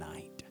together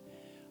tonight?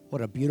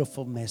 What a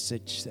beautiful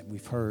message that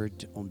we've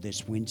heard on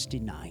this Wednesday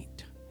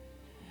night.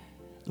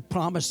 The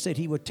promise that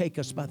He would take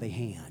us by the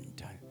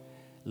hand,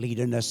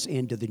 leading us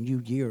into the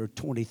new year of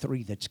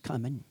 23 that's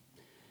coming,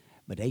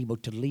 but able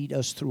to lead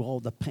us through all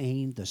the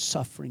pain, the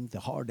suffering, the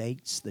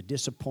heartaches, the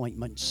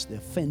disappointments, the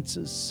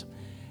offenses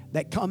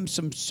that comes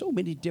from so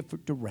many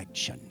different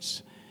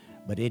directions.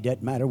 But it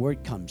doesn't matter where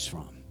it comes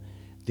from.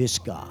 This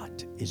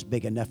God is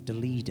big enough to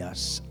lead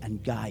us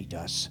and guide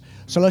us.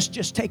 So let's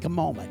just take a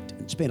moment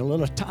and spend a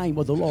little time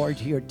with the Lord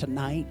here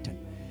tonight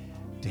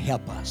to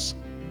help us.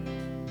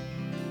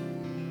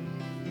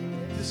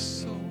 This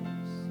soul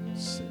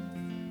saith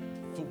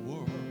the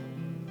word,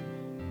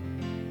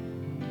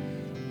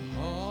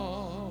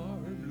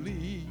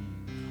 hardly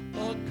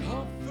a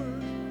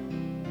comfort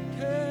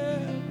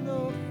can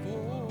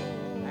afford.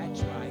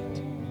 That's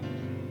right.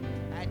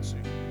 That's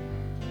it.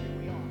 Here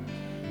we are.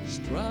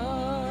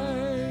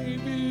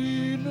 driving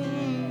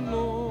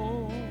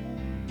alone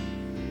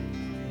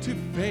to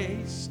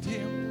face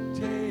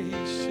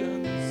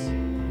temptations.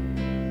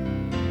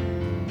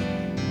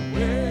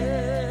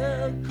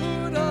 Where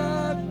could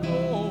I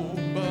go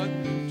but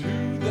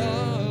to the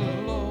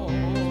Lord?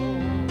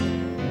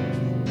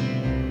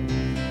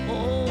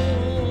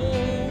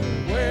 Oh,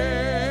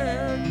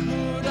 where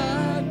could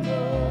I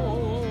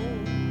go?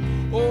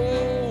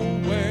 Oh,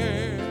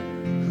 where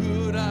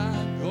could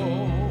I go?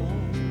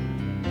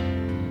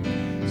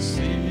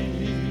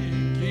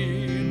 Seeking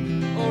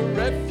a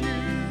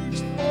refuge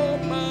for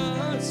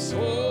my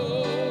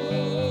soul,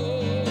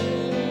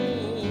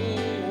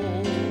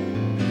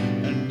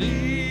 and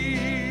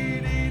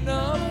needing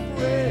a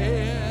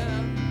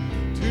friend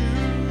to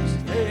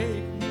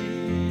take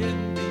me in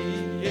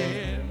the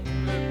end.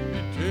 Let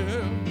me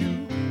tell you,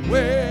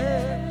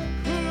 where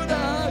could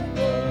I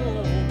go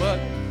but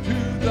to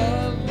the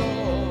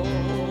Lord?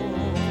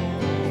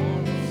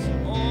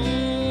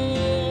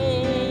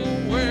 Oh,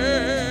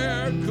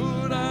 where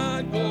could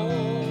I go?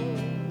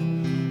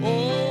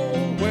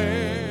 Oh,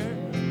 where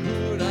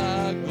could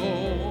I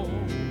go?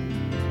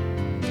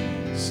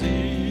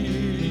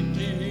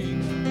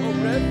 Seeking a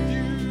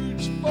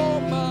refuge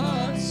for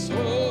my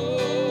soul,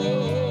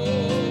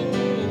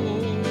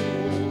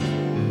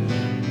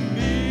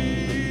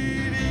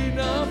 needing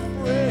a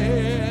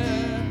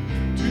friend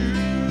to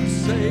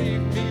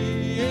save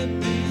me in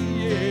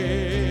the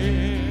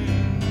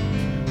end.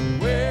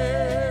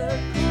 Where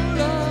could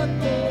I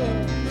go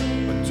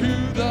but to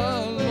the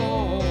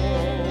Lord?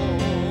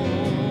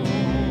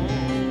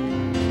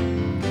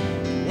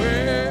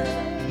 Where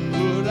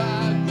could I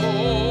go?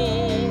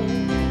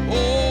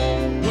 Oh,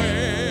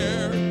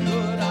 where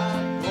could I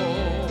go?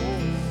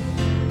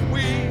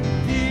 We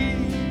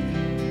need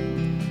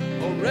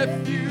a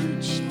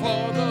refuge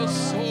for the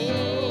soul,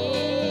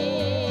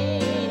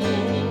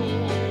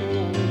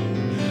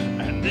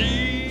 and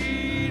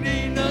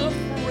needing a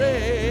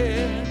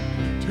friend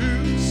to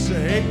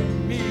save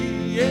me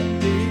in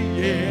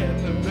the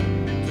end. Let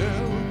me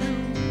tell you,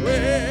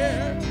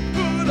 where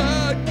could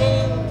I go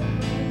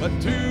but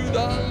to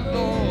the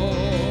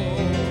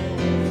Lord?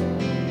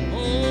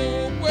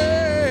 Oh,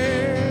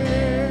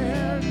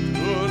 where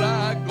could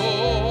I go?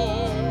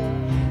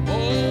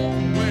 Oh,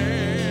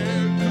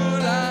 where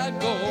could I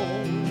go?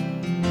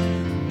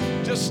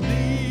 Just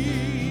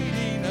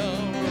needing a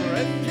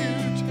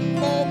refuge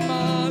for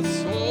my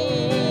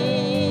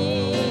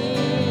soul,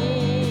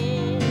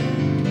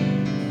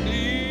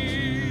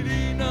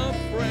 needing a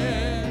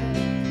friend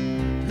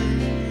to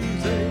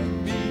save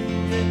me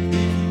in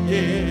the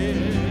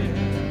end.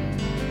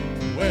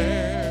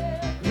 Where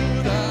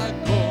could I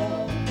go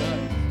but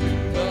to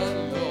the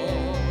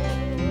Lord?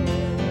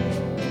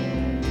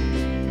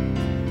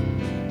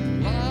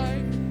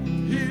 Life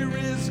here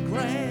is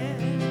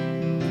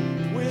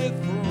grand with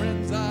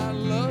friends I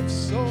love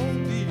so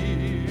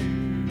dear.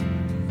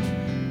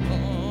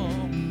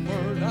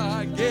 Comfort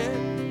I get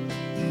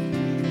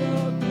the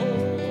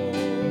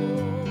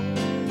cold.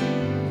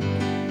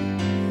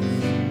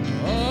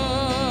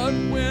 But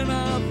when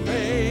I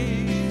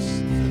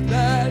face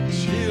that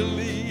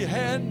chilly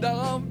hand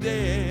of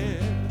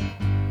death,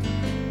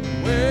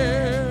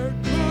 where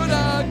could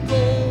I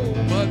go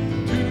but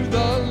to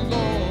the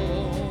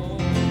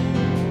Lord?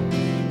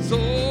 So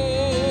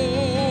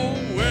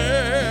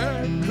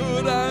where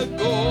could I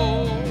go?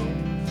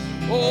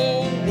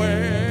 Oh,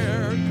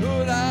 where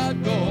could I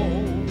go?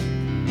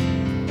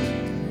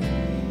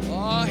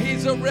 Ah,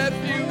 he's a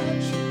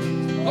refuge.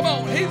 Come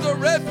on, he's a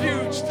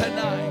refuge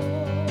tonight.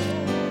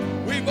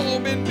 We've all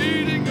been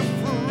needing a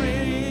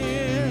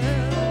friend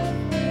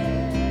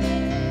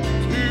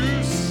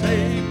to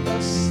save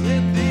us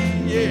in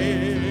the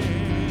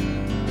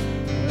end.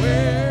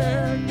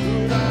 Where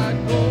could I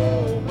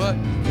go but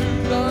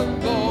to the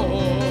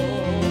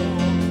Lord?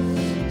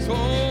 So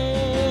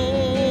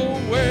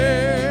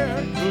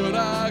where could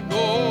I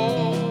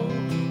go?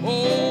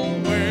 Oh,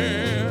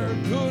 where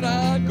could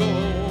I go?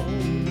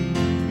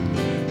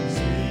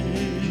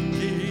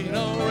 Seeking a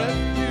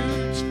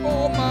refuge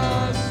for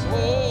my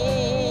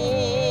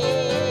soul,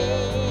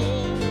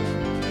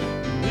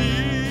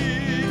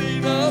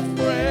 needing a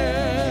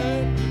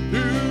friend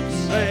to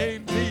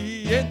save me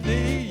in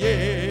the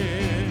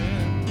end.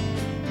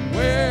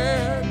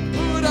 Where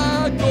could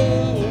I go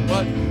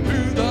but to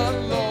the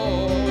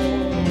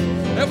Lord?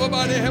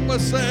 Everybody help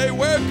us say,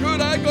 where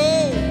could I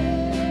go?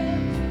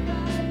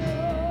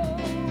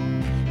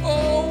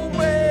 Oh,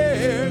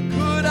 where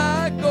could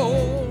I go?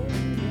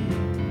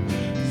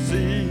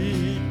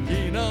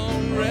 Seeking a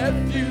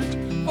refuge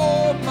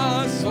for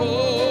my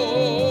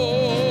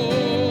soul.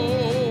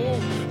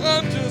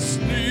 I'm just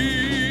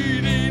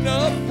needing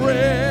a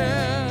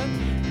friend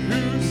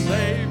who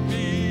save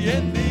me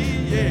in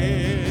the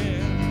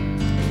end.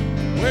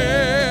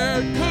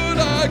 Where could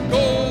I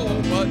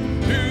go but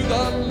to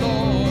the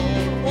Lord?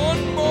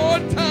 One more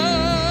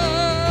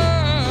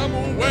time.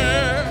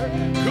 Where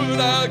could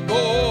I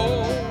go?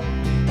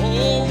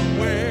 Oh,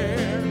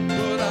 where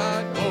could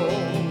I go?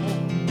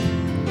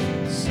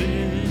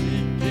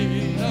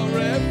 Seeking a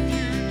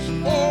refuge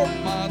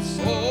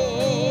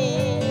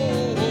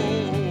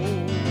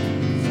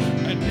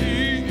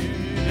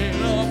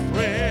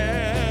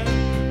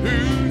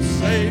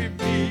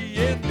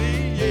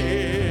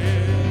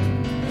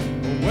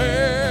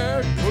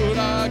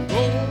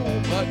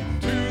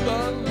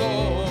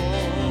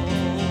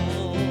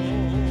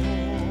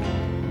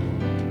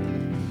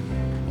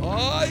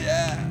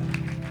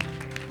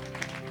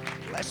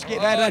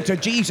that unto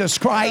Jesus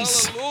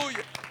Christ. Hallelujah.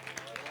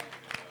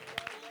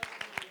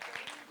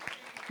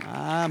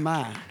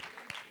 My.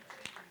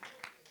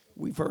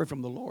 We've heard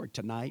from the Lord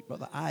tonight.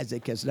 Brother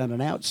Isaac has done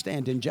an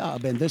outstanding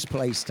job in this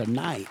place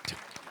tonight.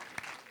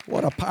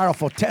 What a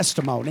powerful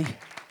testimony.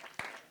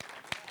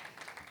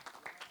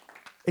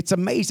 It's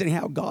amazing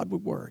how God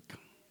would work.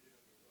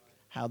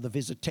 How the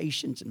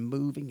visitations and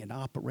moving and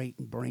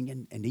operating,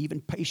 bringing, and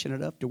even patient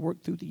enough to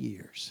work through the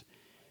years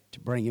to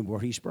bring him where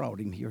he's brought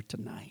him here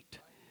tonight.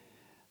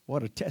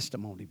 What a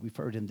testimony we've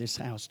heard in this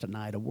house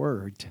tonight, a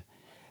word.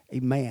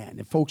 Amen.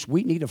 And folks,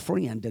 we need a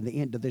friend in the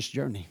end of this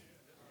journey.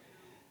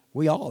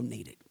 We all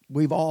need it.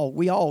 We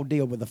all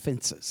deal with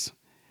offenses.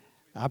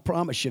 I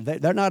promise you,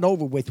 they're not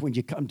over with when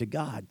you come to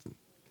God.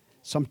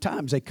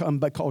 Sometimes they come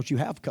because you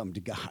have come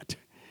to God.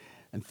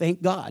 And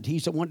thank God,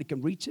 he's the one that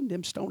can reach in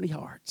them stony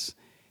hearts.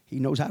 He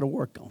knows how to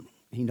work on them.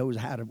 He knows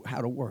how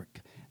to work.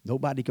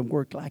 Nobody can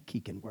work like he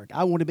can work.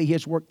 I want to be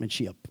his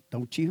workmanship,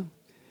 don't you?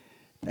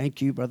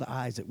 Thank you, Brother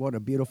Isaac. What a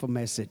beautiful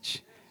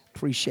message.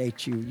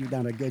 Appreciate you. You've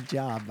done a good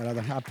job,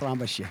 brother. I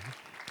promise you.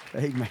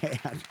 Amen.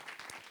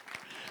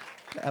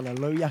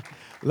 Hallelujah.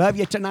 Love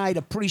you tonight.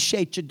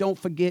 Appreciate you. Don't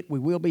forget, we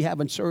will be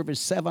having service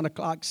 7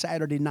 o'clock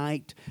Saturday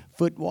night.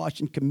 Foot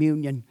washing,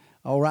 communion.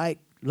 All right?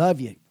 Love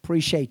you.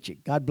 Appreciate you.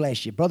 God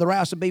bless you. Brother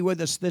Rouse will be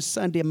with us this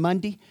Sunday and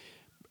Monday.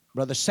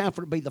 Brother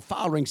Sanford will be the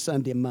following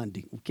Sunday and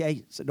Monday.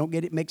 Okay? So don't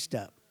get it mixed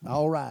up.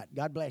 All right.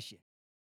 God bless you.